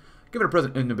keep. Given our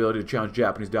present inability to challenge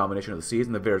Japanese domination of the seas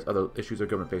and the various other issues our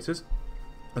government faces,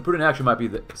 a prudent action might be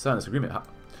to sign this agreement.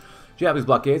 Japanese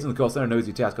blockades on the coastline are no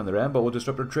easy task on their end, but will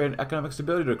disrupt our trade and economic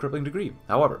stability to a crippling degree.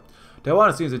 However, Taiwan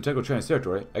is seen as integral Chinese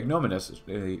territory,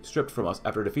 ignominiously stripped from us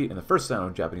after a defeat in the First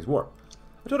Sino-Japanese War.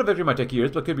 A total victory might take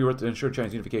years, but could be worth to ensure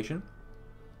Chinese unification.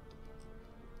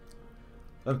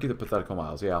 Let them keep the pathetical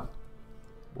miles, yeah.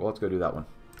 Well, let's go do that one.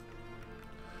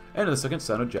 End of the Second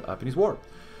Sino-Japanese War.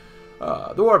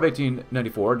 The War of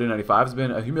 1894 to 95 has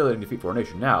been a humiliating defeat for our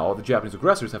nation. Now, the Japanese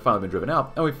aggressors have finally been driven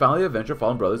out, and we finally avenge our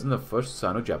fallen brothers in the First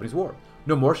Sino-Japanese War.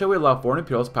 No more shall we allow foreign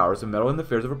imperialist powers to meddle in the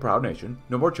affairs of a proud nation.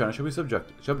 No more China shall be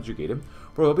subjugated,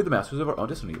 for we will be the masters of our own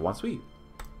destiny, once we.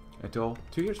 Until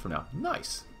 2 years from now.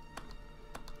 Nice!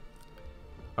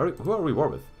 Who are we war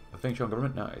with? The Feng Shui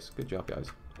government? Nice. Good job,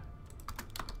 guys.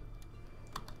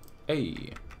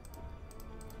 Hey!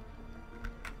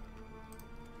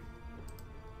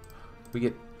 We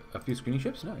get a few screening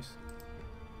ships? Nice.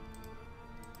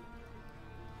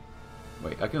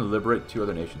 Wait, I can liberate 2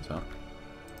 other nations, huh?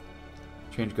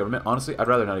 Change government? Honestly, I'd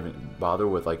rather not even bother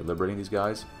with, like, liberating these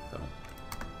guys.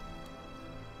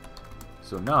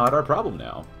 So not our problem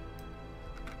now.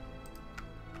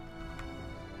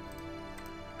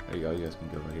 There you go, you guys can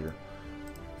go right here.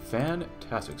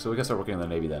 Fantastic. So we gotta start working on the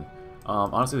Navy then.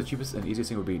 Honestly, the cheapest and easiest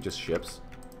thing would be just ships.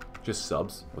 Just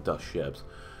subs. What the ships?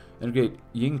 Integrate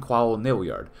Yingquao Naval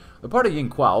Yard. The part of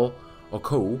Yingquao, or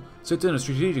Kou, sits in a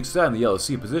strategic site in the Yellow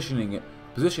Sea, positioning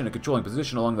and controlling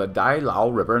position along the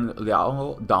Dailao River and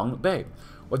Liaodong Bay.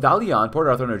 With Dalian, Port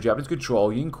Arthur under Japanese control,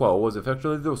 Yingquao was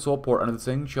effectively the sole port under the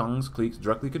Tsingtang's clique's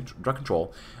direct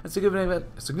control, and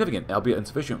significant, albeit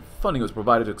insufficient, funding was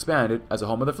provided to expand it as a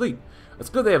home of the fleet. It's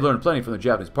good they have learned plenty from the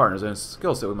Japanese partners, and a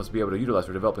skill set we must be able to utilize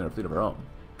for developing a fleet of our own.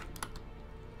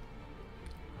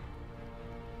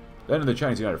 Then to the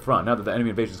Chinese United Front, now that the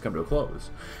enemy invasion has come to a close.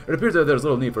 It appears that there's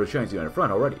little need for a Chinese United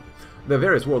Front already. The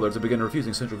various warlords have begun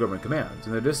refusing central government commands,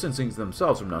 and they're distancing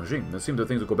themselves from Nanjing. It seems that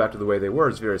things will go back to the way they were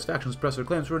as various factions press their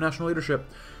claims for national leadership.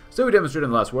 So we demonstrated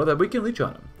in the last war that we can lead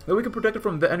China, that we can protect it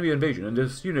from the enemy invasion, and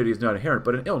this unity is not inherent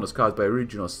but an illness caused by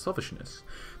regional selfishness.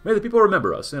 May the people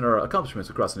remember us and our accomplishments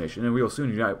across the nation, and we will soon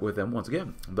unite with them once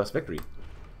again. Thus victory.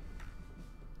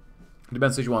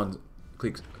 Depends Sichuan's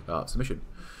clique's submission.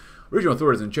 Regional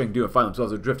authorities in Chengdu find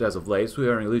themselves adrift as of late,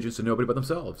 swearing allegiance to nobody but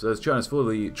themselves. As China's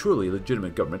truly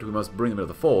legitimate government, we must bring them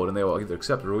into the fold, and they will either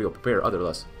accept or we will prepare other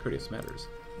less courteous matters.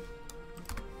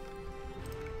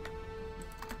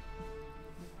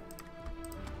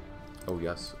 Oh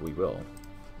yes, we will.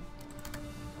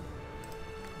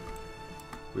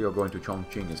 We are going to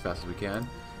Chongqing as fast as we can,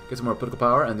 get some more political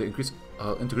power, and the increased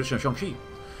integration of Shaanxi.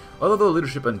 Although the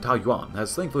leadership in Taiyuan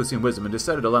has thankfully seen wisdom and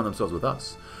decided to align themselves with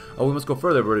us, we must go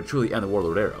further if we're to truly end the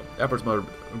warlord era. Efforts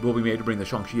will be made to bring the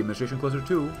Shaanxi administration closer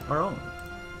to our own.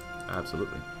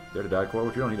 Absolutely. Dare to die core,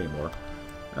 which we don't need anymore.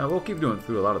 We'll keep doing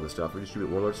through a lot of this stuff. We distribute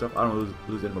warlord stuff. I don't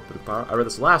lose any more political power. I read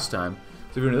this last time,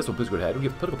 so if you're into this one, please go ahead. We'll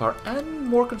give political power and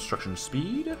more construction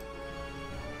speed.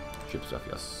 Ship stuff,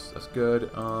 yes. That's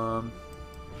good.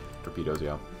 Torpedoes,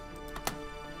 yeah.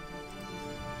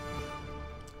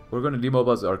 We're going to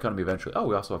demobilize our economy eventually. Oh,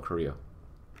 we also have Korea.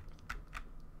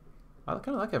 I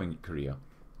kind of like having Korea.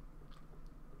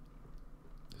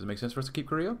 Does it make sense for us to keep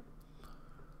Korea?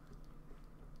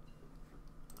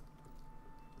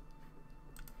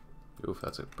 Oof,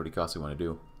 that's a pretty costly one to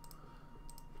do.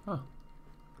 Huh.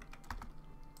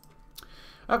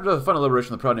 After the final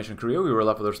liberation of the proud nation of Korea, we were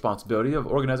left with the responsibility of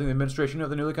organizing the administration of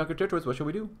the newly conquered territories. What shall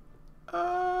we do?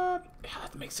 Yeah,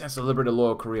 that makes sense to liberate a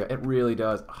loyal Korea. It really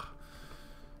does.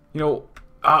 You know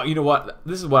what?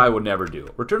 This is what I would never do.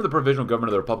 Return to the provisional government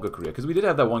of the Republic of Korea, because we did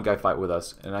have that one guy fight with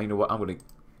us, and you know what? I'm going to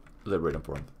liberate him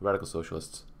for him. Radical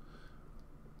socialists.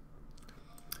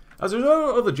 As a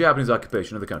result of the Japanese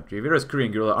occupation of the country, various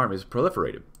Korean guerrilla armies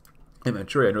proliferated in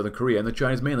Manchuria, Northern Korea, and the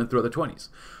Chinese mainland throughout the 20s.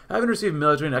 Having received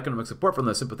military and economic support from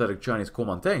the sympathetic Chinese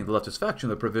Kuomintang, the leftist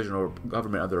faction of the Provisional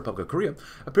Government of the Republic of Korea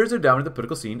appears to have dominated the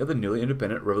political scene of the newly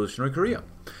independent revolutionary Korea.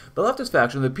 The leftist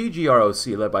faction of the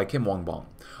PGROC, led by Kim Wong-bong,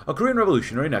 a Korean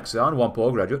revolutionary in exile and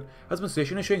Whampoa graduate, has been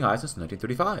stationed in Shanghai since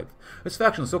 1935. This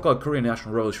faction, the so-called Korean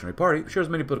National Revolutionary Party, shares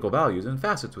many political values and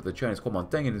facets with the Chinese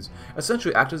Kuomintang and is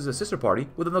essentially acts as a sister party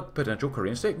within the potential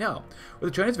Korean state now.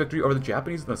 With the Chinese victory over the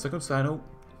Japanese in the Second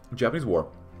Sino-Japanese War,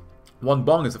 Wang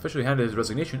Bong has officially handed his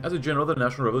resignation as a general of the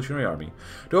National Revolutionary Army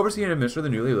to oversee and administer the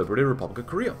newly liberated Republic of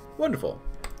Korea. Wonderful.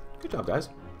 Good job, guys.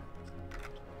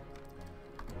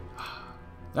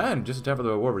 And just in time for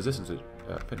the war of resistance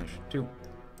to finish, too.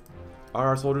 Are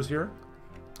our soldiers here?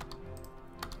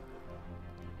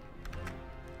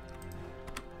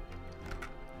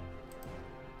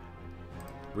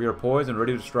 We are poised and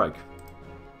ready to strike. Do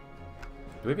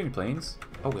we have any planes?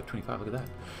 Oh, we have 25. Look at that.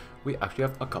 We actually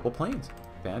have a couple planes.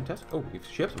 Fantastic. Oh, we have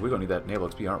ships. We're going to need that naval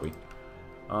XP, aren't we?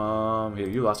 Here,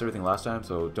 you lost everything last time,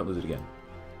 so don't lose it again.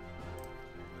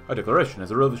 A declaration. As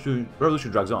the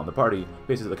revolution drags on, the party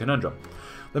faces a conundrum.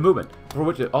 The movement, for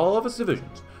which all of its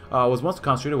divisions was once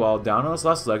concentrated while down on its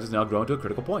last legs, is now grown to a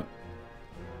critical point.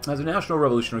 As the National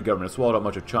Revolutionary Government has swallowed up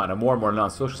much of China, more and more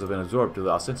non-socialists have been absorbed to the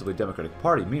ostensibly democratic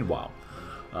party. Meanwhile,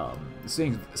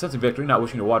 sensing victory, not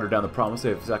wishing to water down the promise they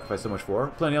have sacrificed so much for,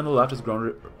 plenty on the left has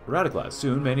grown radicalized.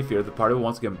 Soon, many fear that the party will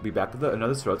once again be back to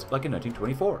another's throats like in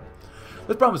 1924.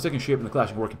 This problem is taking shape in the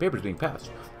clashing working papers being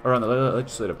passed around the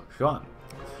legislative yuan.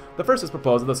 The first has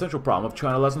proposed that the central problem of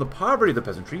China lies in the poverty of the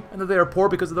peasantry, and that they are poor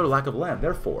because of their lack of land.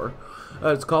 Therefore,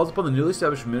 it calls upon the newly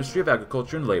established Ministry of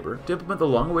Agriculture and Labor to implement the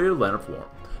long-awaited land reform.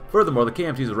 Furthermore, the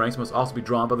KMT's ranks must also be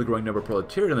drawn by the growing number of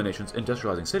proletariat in the nation's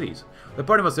industrializing cities. The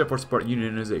party must therefore support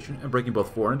unionization and breaking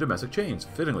both foreign and domestic chains.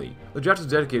 Fittingly, the draft has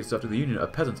dedicated itself to the union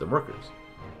of peasants and workers.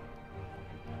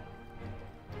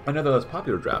 Another less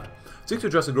popular draft seeks to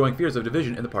address the growing fears of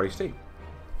division in the party state.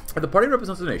 If the party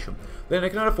represents the nation, then it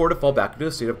cannot afford to fall back into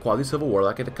a state of quasi-civil war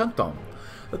like at the Canton.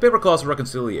 The paper calls for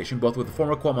reconciliation both with the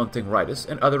former Kuomintang rightists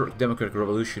and other democratic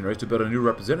revolutionaries to build a new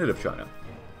representative China.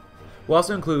 It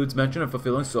also includes mention of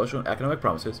fulfilling social and economic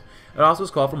promises. It also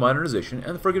is called for modernization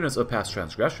and the forgiveness of past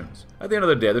transgressions. At the end of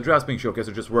the day, the drafts being showcased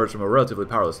are just words from a relatively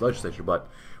powerless legislature, but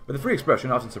with the free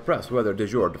expression often suppressed, whether de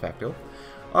jure or de facto,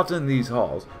 often these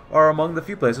halls are among the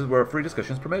few places where free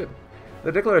discussion is permitted.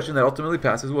 The declaration that ultimately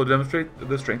passes will demonstrate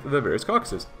the strength of the various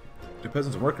caucuses. To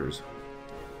peasants and workers.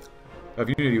 Of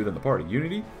unity within the party.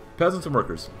 Unity? Peasants and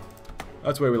workers.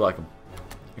 That's the way we like them.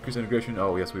 Increase integration?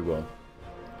 Oh, yes, we will.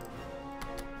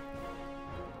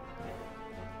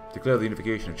 Declare the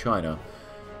unification of China.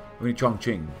 We need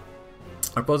Chongqing.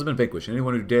 Our foes have been vanquished, and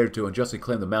anyone who dared to unjustly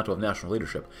claim the mantle of national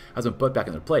leadership has been put back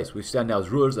in their place. We stand now as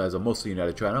rulers as a mostly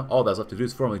united China. All that's left to do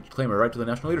is formally claim our right to the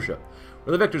national leadership.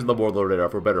 We're the victors of the warlord era,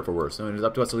 for better or for worse, and it is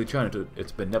up to us to lead China to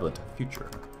its benevolent future.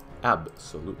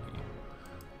 Absolutely.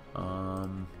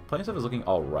 Plane stuff is looking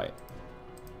alright.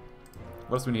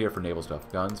 What else do we need here for naval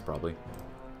stuff? Guns, probably.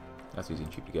 That's easy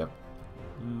and cheap to get.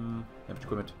 Damage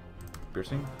equipment.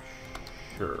 Piercing?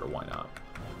 Sure, why not?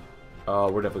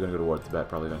 We're definitely going to go to war with Tibet,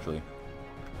 probably, eventually.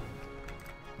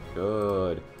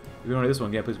 Good. If you want to do this one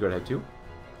again, please go ahead too.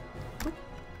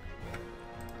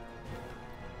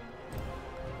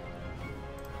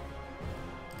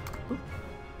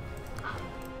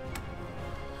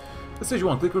 The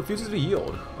Sino-Japanese clique refuses to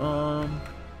yield.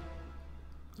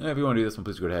 If you want to do this one,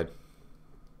 please go ahead.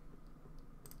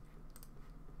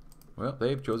 Well,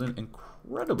 they've chosen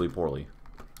incredibly poorly.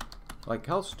 Like,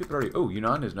 how stupid are you? Oh,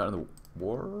 Yunnan is not in the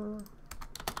war?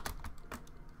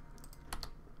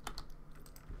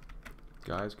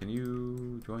 Guys, can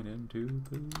you join in too,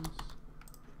 please?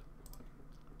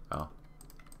 Oh.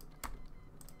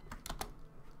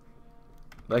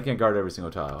 They can't guard every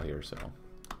single tile here, so.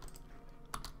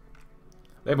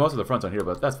 They have most of the fronts on here,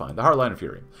 but that's fine. The hardline and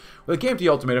fury. With the KMT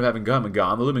ultimatum having come and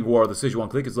gone, the looming war of the Sichuan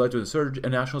clique has led to a surge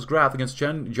in nationalist wrath against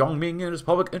Chen Jiangming and his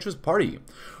public interest party.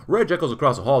 Rage echoes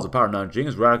across the halls of power in Nanjing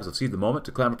as radicals have seized the moment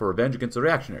to clamor for revenge against the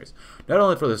reactionaries, not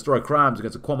only for the historic crimes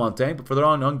against the Kuomintang, but for their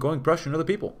own ongoing oppression of the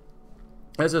people.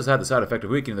 This has had the side effect of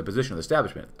weakening the position of the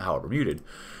establishment, however muted.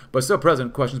 But still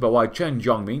present, questions about why Chen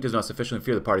Jiangming does not sufficiently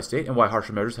fear the party state and why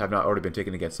harsher measures have not already been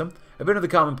taken against him have been in the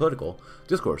common political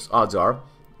discourse. Odds are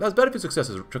that as benefit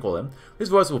successes trickle in, these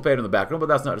voices will fade in the background, but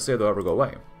that's not to say they'll ever go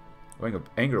away. A wing of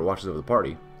anger washes over the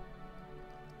party.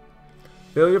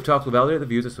 Failure of talks will validate the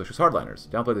views of socialist hardliners,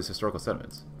 downplay these historical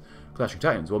sentiments. Clashing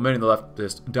Titans. While many in the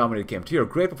leftist-dominated KMT are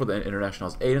grateful for the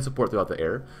International's aid and support throughout the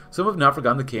era, some have not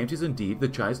forgotten the KMT is indeed the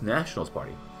Chinese Nationalist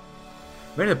Party.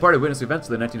 Many in the party witnessed events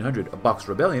of the 1900 Box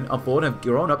Rebellion unfold and have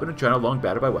grown up in a China long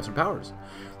battered by Western powers.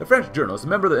 The French journalist, a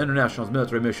member of the International's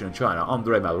military mission in China,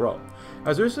 André Malraux,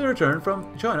 has recently returned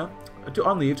from China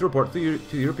on leave to report to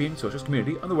the European socialist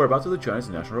community on the whereabouts of the Chinese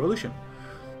National Revolution.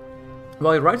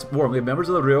 While he writes warmly of members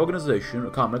of the Reorganization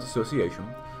of Comrades Association,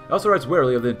 he also writes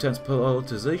warily of the intense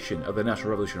politicization of the National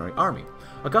Revolutionary Army,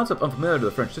 a concept unfamiliar to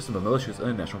the French system of militias and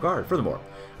the National Guard. Furthermore,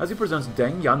 as he presents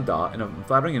Deng Yanda in a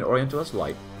flattering and orientalist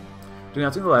light,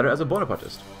 denouncing the latter as a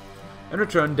Bonapartist. In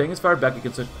return, Deng has fired back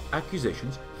against such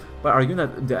accusations by arguing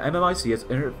that the MMIC has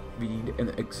intervened in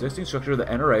the existing structure of the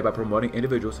NRA by promoting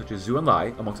individuals such as Zhu and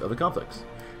Lai, amongst other conflicts.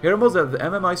 He rumbles that the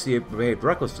MMIC behaved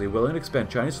recklessly, willing to expend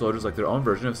Chinese soldiers like their own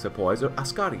version of sepoys or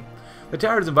askari. The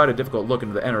tirade has invited a difficult look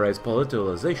into the NRA's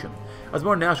politicalization. As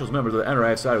more nationalist members of the NRA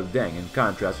have sided with Deng, in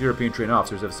contrast, European trained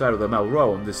officers have sided with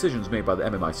Malraux on decisions made by the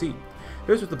MMIC.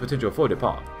 Here's with the potential faux de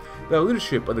pas. The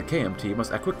leadership of the KMT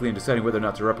must act quickly in deciding whether or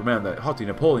not to reprimand the haughty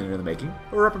Napoleon in the making,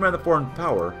 or reprimand the foreign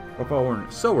power or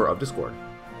foreign sower of discord.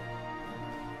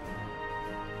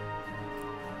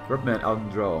 Reprimand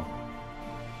Andro.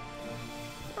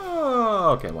 Oh,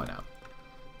 okay, why not?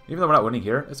 Even though we're not winning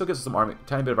here, it still gives us some army,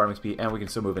 tiny bit of army speed, and we can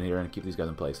still move in here and keep these guys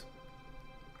in place.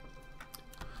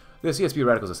 The CSP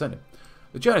radicals ascended.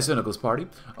 The Chinese Syndicalist Party,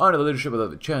 under the leadership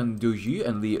of Chen Duji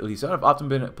and Li Lisan, have often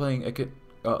been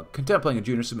content playing a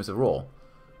junior submissive role.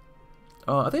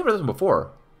 I think I've read this one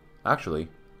before, actually.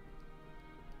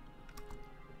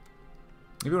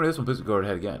 If you want this one, please go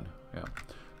ahead again. Yeah.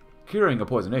 Curing a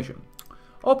poison nation.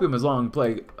 Opium has long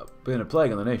been a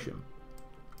plague in the nation,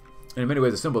 and in many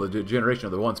ways a symbol of the degeneration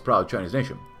of the once proud Chinese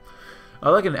nation.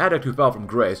 Like an addict who fell from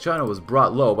grace, China was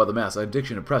brought low by the mass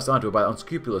addiction and pressed onto it by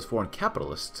unscrupulous foreign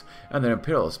capitalists and their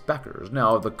imperialist backers.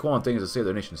 Now, the one thing is to save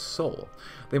their nation's soul.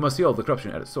 They must heal the corruption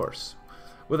at its source.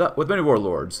 With many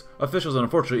warlords, officials, and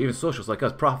unfortunately even socialists like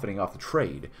us profiting off the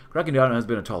trade, cracking down has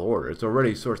been a tall order. It's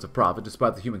already a source of profit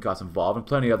despite the human costs involved, and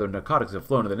plenty of other narcotics have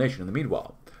flown to the nation in the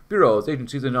meanwhile. Bureaus,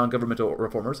 agencies, and non-governmental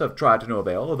reformers have tried to no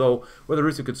avail, although with the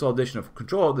recent consolidation of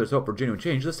control, there's hope for genuine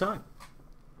change this time.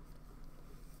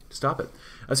 Stop it.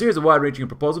 A series of wide-ranging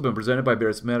proposals have been presented by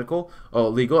various medical,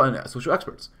 legal, and social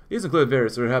experts. These include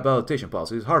various rehabilitation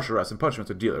policies, harsh arrests and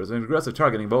punishments of dealers, and aggressive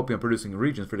targeting of opium-producing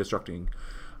regions for destruction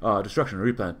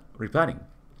and replanting.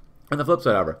 On the flip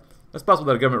side, however, it's possible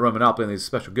that a government-run monopoly on these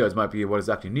special goods might be what is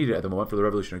actually needed at the moment for the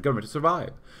revolutionary government to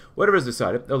survive. Whatever is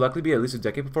decided, it will likely be at least a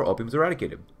decade before opium is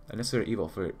eradicated, a necessary evil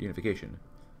for unification.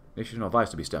 National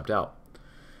vice to be stamped out.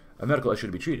 A medical issue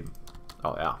to be treated.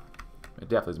 Oh, yeah. It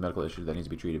definitely is a medical issue that needs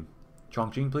to be treated.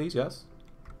 Chongqing, please, yes?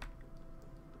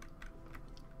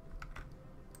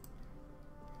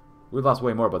 We've lost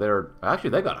way more, but they're...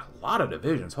 Actually, they got a lot of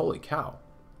divisions. Holy cow.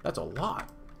 That's a lot.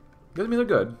 Doesn't mean they're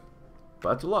good. but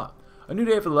that's a lot. A new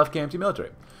day for the left KMT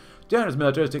military. China's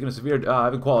military has taken a severe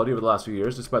dive in quality over the last few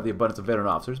years, despite the abundance of veteran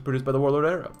officers produced by the warlord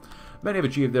era. Many have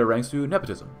achieved their ranks through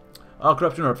nepotism,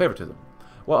 corruption, or favoritism,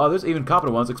 while others, even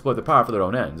competent ones, exploit their power for their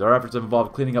own ends. Our efforts have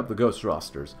involved cleaning up the ghost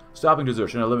rosters, stopping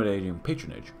desertion, and eliminating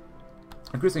patronage,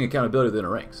 increasing accountability within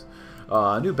our ranks.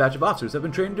 A new batch of officers have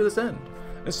been trained to this end,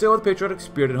 and still with patriotic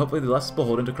spirit and hopefully less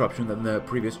beholden to corruption than the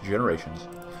previous generations.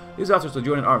 These officers will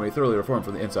join an army thoroughly reformed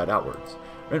from the inside outwards,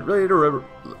 and ready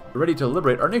to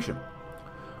liberate our nation.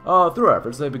 Through our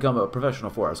efforts, they've become a professional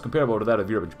force, comparable to that of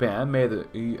Europe and Japan. May they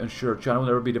ensure China will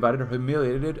never be divided or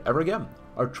humiliated ever again.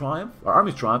 Our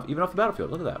army's triumph, even off the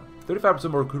battlefield. Look at that. 35%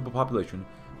 more recruitable population,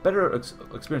 better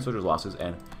experienced soldiers' losses,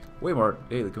 and way more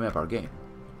daily command power gain.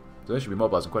 So they should be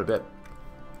mobilizing quite a bit.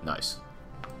 Nice.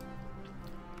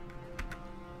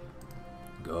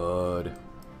 Good.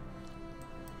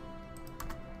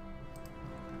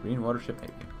 Green watership,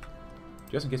 maybe.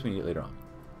 Just in case we need it later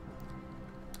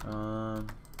on.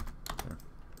 There.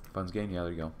 Funds gain, yeah,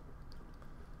 there you go.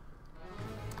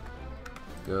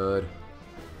 Good.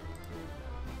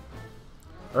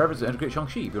 Our efforts to integrate Shaanxi.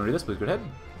 If you want to read this, please go ahead.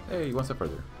 Hey, one step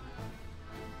further.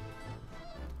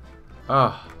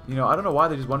 You know, I don't know why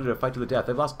they just wanted to fight to the death.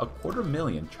 They've lost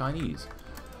 250,000 Chinese.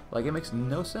 Like, it makes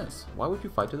no sense. Why would you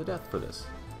fight to the death for this?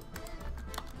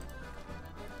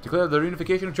 Declare the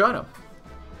reunification of China.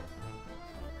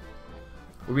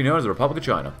 Will be known as the Republic of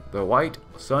China. The white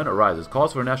sun arises,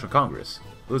 calls for a national congress.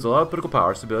 Loses a lot of political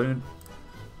power, stability, and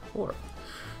war.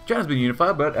 China's been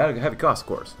unified, but at a heavy cost, of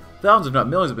course. Thousands, if not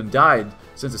millions, have been died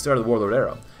since the start of the warlord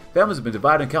era. Families have been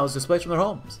divided and countless displaced from their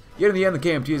homes. Yet in the end, the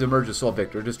KMT has emerged as sole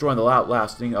victor, destroying the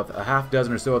outlasting of a half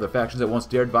dozen or so other factions that once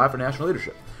dared vie for national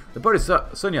leadership. The party's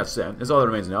Sun Yat-sen is all that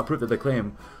remains now, proof that they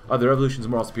claim of the revolution's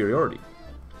moral superiority.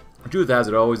 The truth, as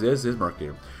it always is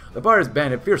murkier. The party has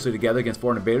banded fiercely together against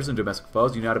foreign invaders and domestic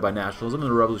foes, united by nationalism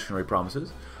and revolutionary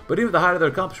promises. But even at the height of their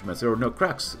accomplishments, there were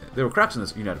cracks in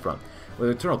this united front, with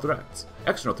external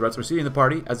threats receding the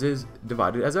party as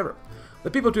divided as ever. The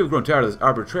people, too, have grown tired of this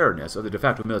arbitrariness of the de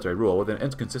facto military rule with an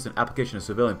inconsistent application of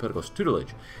civilian political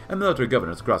tutelage and military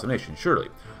governance across the nation. Surely,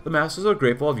 the masses are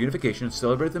grateful of unification and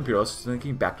celebrate the imperialists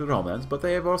thinking back to their homelands, but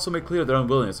they have also made clear their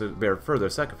unwillingness to bear further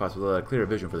sacrifice without a clear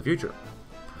vision for the future.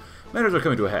 Matters are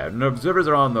coming to a head, and observers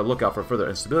are on the lookout for further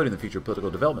instability in the future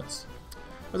political developments.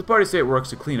 As the party state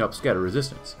works to clean up scattered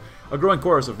resistance, a growing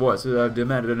chorus of voices have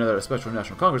demanded another special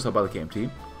national congress held by the KMT,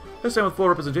 this time with full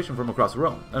representation from across the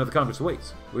realm, and the Congress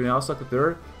awaits. We now select the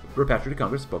third repatriated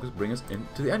Congress focus bring us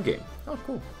into the endgame. Oh,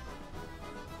 cool.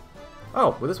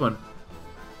 Oh, with this one,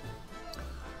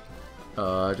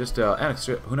 just annex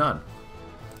Hunan.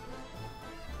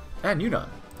 And Yunnan.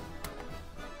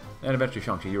 And eventually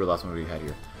Shaanxi, you were the last one we had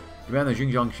here. Demand the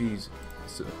Xinjiang's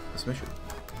submission.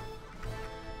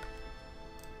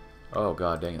 Oh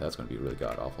god dang it, that's going to be really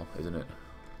god-awful, isn't it?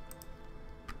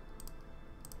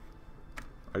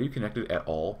 Are you connected at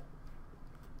all?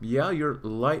 Yeah, you're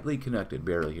lightly connected,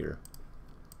 barely here.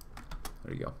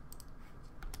 There you go.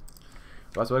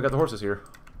 Well, that's why I got the horses here.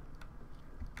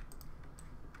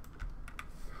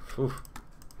 Oof.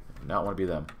 Do not want to be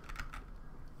them.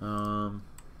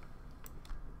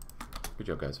 Good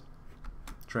job, guys.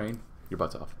 Train your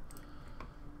butts off.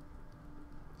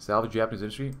 Salvage Japanese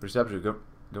industry. Reestablish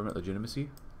government legitimacy.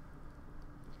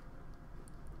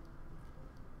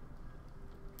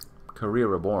 Korea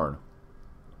Reborn.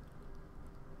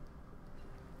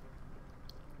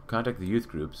 Contact the youth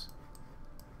groups.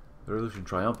 The revolution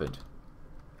triumphant.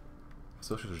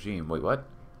 Socialist regime. Wait, what?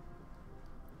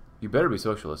 You better be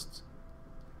socialists.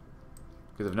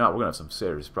 Because if not, we're going to have some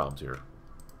serious problems here.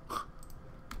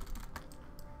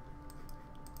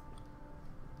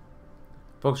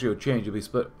 Focus will change. You'll be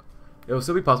split. It will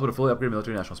still be possible to fully upgrade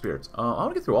military national spirits. I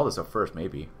want to get through all this stuff first,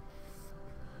 maybe.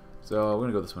 So, we're going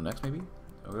to go this one next, maybe.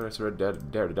 We're going to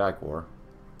Dare to Die Corps.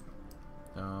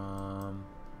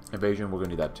 Invasion, we're going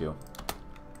to need that too.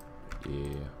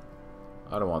 Yeah.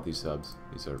 I don't want these subs.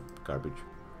 These are garbage.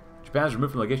 Japan is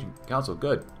removed from the Legation Council.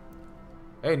 Good.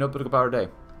 Hey, no political power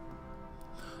today.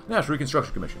 National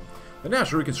Reconstruction Commission. The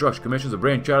National Reconstruction Commission is a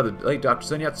brainchild of the late Dr.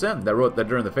 Sun Yat-sen that wrote that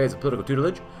during the phase of political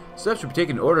tutelage, steps should be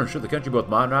taken in order to ensure the country both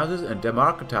modernizes and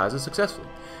democratizes successfully.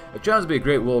 If China is to be a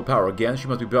great world power again, she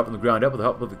must be built from the ground up with the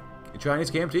help of the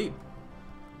Chinese KMT.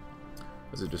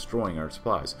 This is destroying our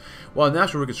supplies. While the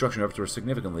national reconstruction efforts were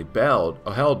significantly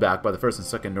held back by the first and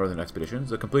second northern expeditions,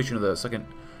 the completion of the second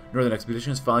northern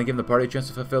expedition has finally given the party a chance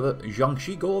to fulfill the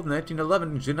Jiangxi goal of the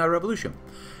 1911 Xinhai Revolution.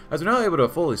 As we're now able to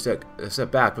fully step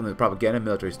back from the propaganda and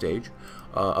military stage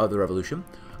of the revolution,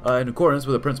 In accordance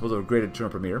with the principles of a great eternal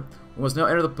premier, we must now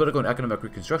enter the political and economic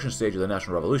reconstruction stage of the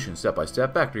national revolution, step by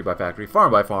step, factory by factory,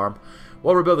 farm by farm,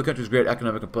 while rebuild the country's great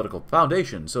economic and political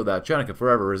foundation so that China can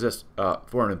forever resist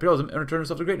foreign imperialism and return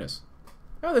itself to greatness.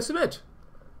 Oh, they submit.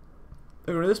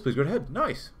 They're going to this, please go ahead.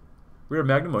 Nice. We are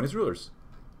magnanimous rulers.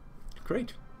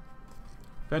 Great.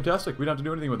 Fantastic. We don't have to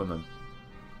do anything with them then.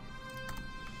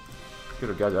 Get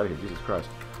our guys out of here. Jesus Christ.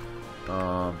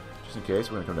 Just in case,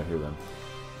 we're going to come down here then.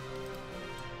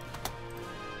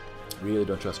 Really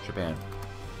don't trust Japan.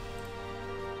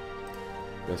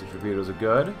 Basic torpedoes are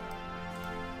good.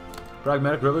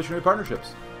 Pragmatic revolutionary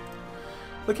partnerships.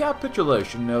 The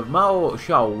capitulation of Mao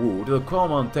Xiaowu to the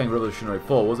Kuomintang revolutionary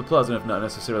foe was a pleasant, if not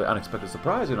necessarily unexpected,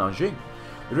 surprise in Nanjing.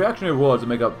 The reactionary warlords that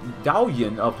make up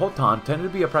Daoyin of Hotan tended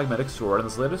to be a pragmatic sort, and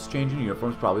this latest change in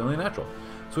uniform is probably only natural,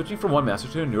 switching from one master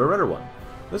to a newer, redder one.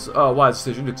 This wise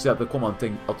decision to accept the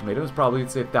Kuomintang ultimatum has probably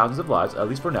saved thousands of lives, at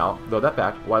least for now, though that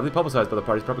fact, widely publicized by the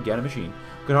party's propaganda machine,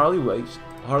 could hardly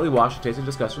wash the taste of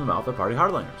disgust from the mouth of party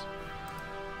hardliners.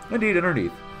 Indeed,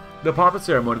 underneath the pomp and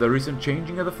ceremony of the recent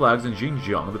changing of the flags in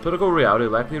Xinjiang, the political reality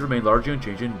likely remained largely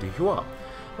unchanged in Dihua.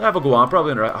 That will go on,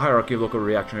 probably under a hierarchy of local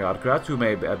reactionary autocrats who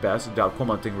may at best doubt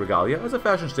Kuomintang regalia as a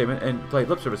fashion statement and play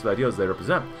lip service to the ideals they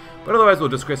represent, but otherwise will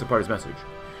disgrace the party's message.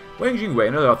 Wang Jingwei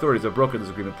and other authorities have broken this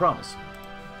agreement promise.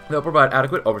 They'll provide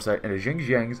adequate oversight into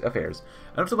Xinjiang's affairs,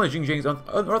 and ultimately Xinjiang's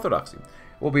unorthodoxy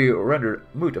will be rendered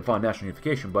moot upon national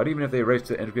unification, but even if they race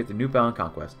to integrate the newfound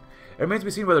conquest, it remains to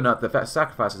be seen whether or not the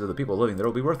sacrifices of the people living there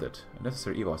will be worth it. A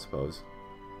necessary evil, I suppose.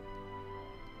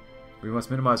 We must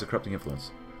minimize the corrupting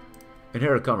influence.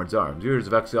 Inherit comrades' arms. Years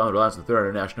of exile and reliance on the Third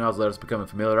International has let us become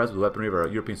familiarized with the weaponry of our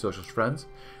European socialist friends.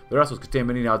 Their arsenals contain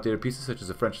many outdated pieces, such as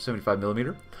the French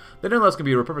 75mm. They nonetheless can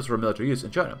be repurposed for military use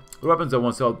in China. The weapons that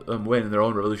once held win in their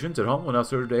own revolutions at home will now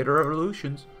serve to aid our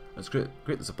revolutions. Let's create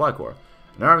the supply corps.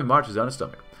 An army marches on its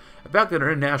stomach. A fact that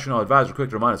our international advisors are quick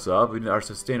to remind us of. We are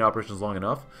sustained operations long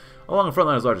enough. Along a front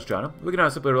line as large as China, we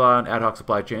cannot simply rely on ad hoc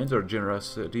supply chains or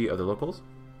generosity of the locals.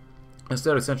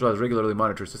 Instead, a centralized, regularly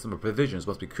monitored system of provisions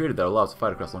must be created that allows us to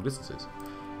fight across long distances.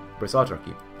 Embrace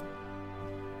autarky.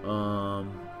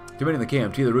 Committing the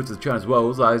KMT, the roots of China's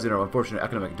woes lies in our unfortunate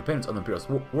economic dependence on the imperialist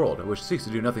world, which seeks to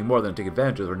do nothing more than take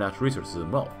advantage of our natural resources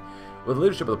and wealth. With the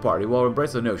leadership of the party, we'll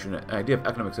embrace the notion and idea of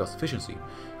economic self-sufficiency.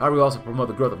 However, we also promote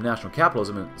the growth of national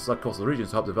capitalism in select coastal regions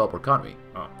to help develop our economy.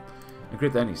 And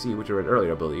create the NEC, which I read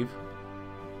earlier, I believe.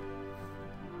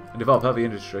 And develop heavy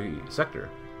industry sector.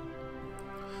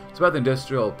 It's about the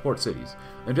industrial port cities.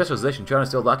 The industrialization China is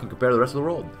still lacking compared to the rest of the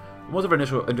world. Most of our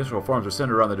initial industrial reforms are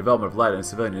centered around the development of light and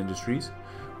civilian industries.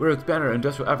 We will expand our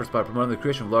industrial efforts by promoting the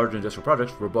creation of large industrial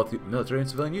projects for both military and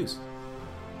civilian use.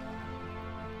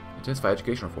 Intensify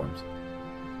education reforms.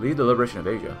 Lead the liberation of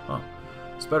Asia.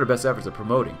 Despite our best efforts at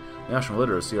promoting national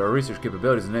literacy, our research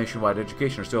capabilities in nationwide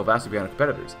education are still vastly behind our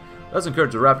competitors. Let's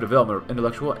encourage the rapid development of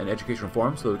intellectual and education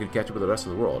reforms so that we can catch up with the rest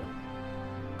of the world.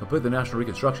 Complete the national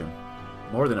reconstruction.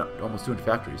 More than almost 200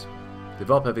 factories.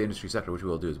 Develop heavy industry sector, which we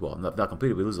will do as well. Not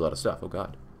completed, we lose a lot of stuff. Oh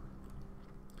god.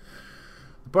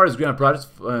 The party's grand project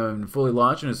is fully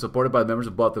launched and is supported by the members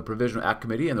of both the Provisional Act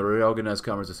Committee and the Reorganized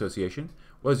Commerce Association.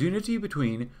 Was unity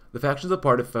between the factions of the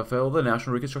party to fulfill the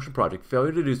national reconstruction project,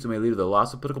 failure to do so may lead to the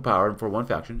loss of political power for one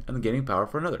faction and the gaining power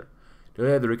for another.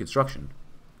 Delay the reconstruction.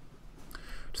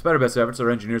 Despite our best efforts, our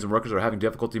engineers and workers are having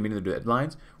difficulty meeting their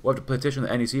deadlines. We'll have to petition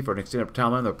the NEC for an extended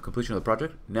timeline of the completion of the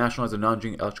project, nationalize the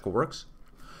Nanjing Electrical Works.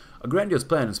 A grandiose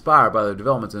plan inspired by the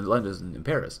developments in London and in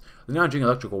Paris. The Nanjing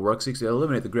Electrical Works seeks to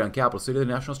eliminate the grand capital city of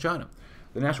the Nationalist China.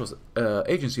 The Nationalist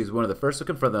Agency is one of the first to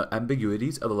confront the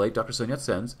ambiguities of the late Dr. Sun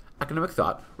Yat-sen's economic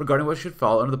thought regarding what should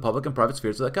fall under the public and private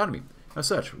spheres of the economy. As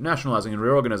such, nationalizing and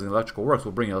reorganizing the electrical works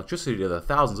will bring electricity to the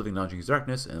thousands living in Nanjing's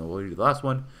darkness, and we'll read the last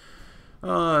one.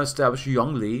 Establish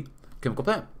Yongli chemical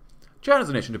plant. China as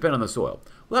a nation depends on the soil.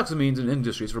 Lacks the means and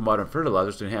industries for modern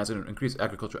fertilizers to enhance and increase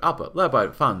agricultural output, led by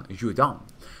Fan Zhuidang.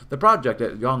 The project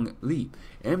at Yongli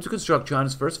aims to construct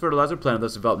China's first fertilizer plant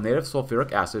that develop native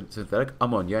sulfuric acid, synthetic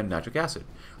ammonia, and nitric acid.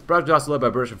 The project is also led by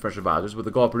British and French advisors with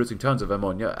the goal of producing tons of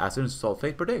ammonia, acid, and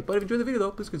sulfate per day. But if you enjoyed the video,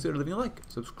 though, please consider leaving a like.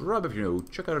 Subscribe if you're new.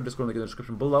 Check out our Discord link in the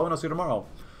description below, and I'll see you tomorrow.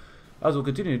 As we'll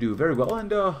continue to do very well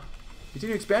and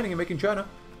continue expanding and making China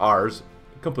ours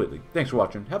completely. Thanks for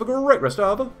watching. Have a great rest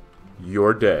of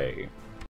your day.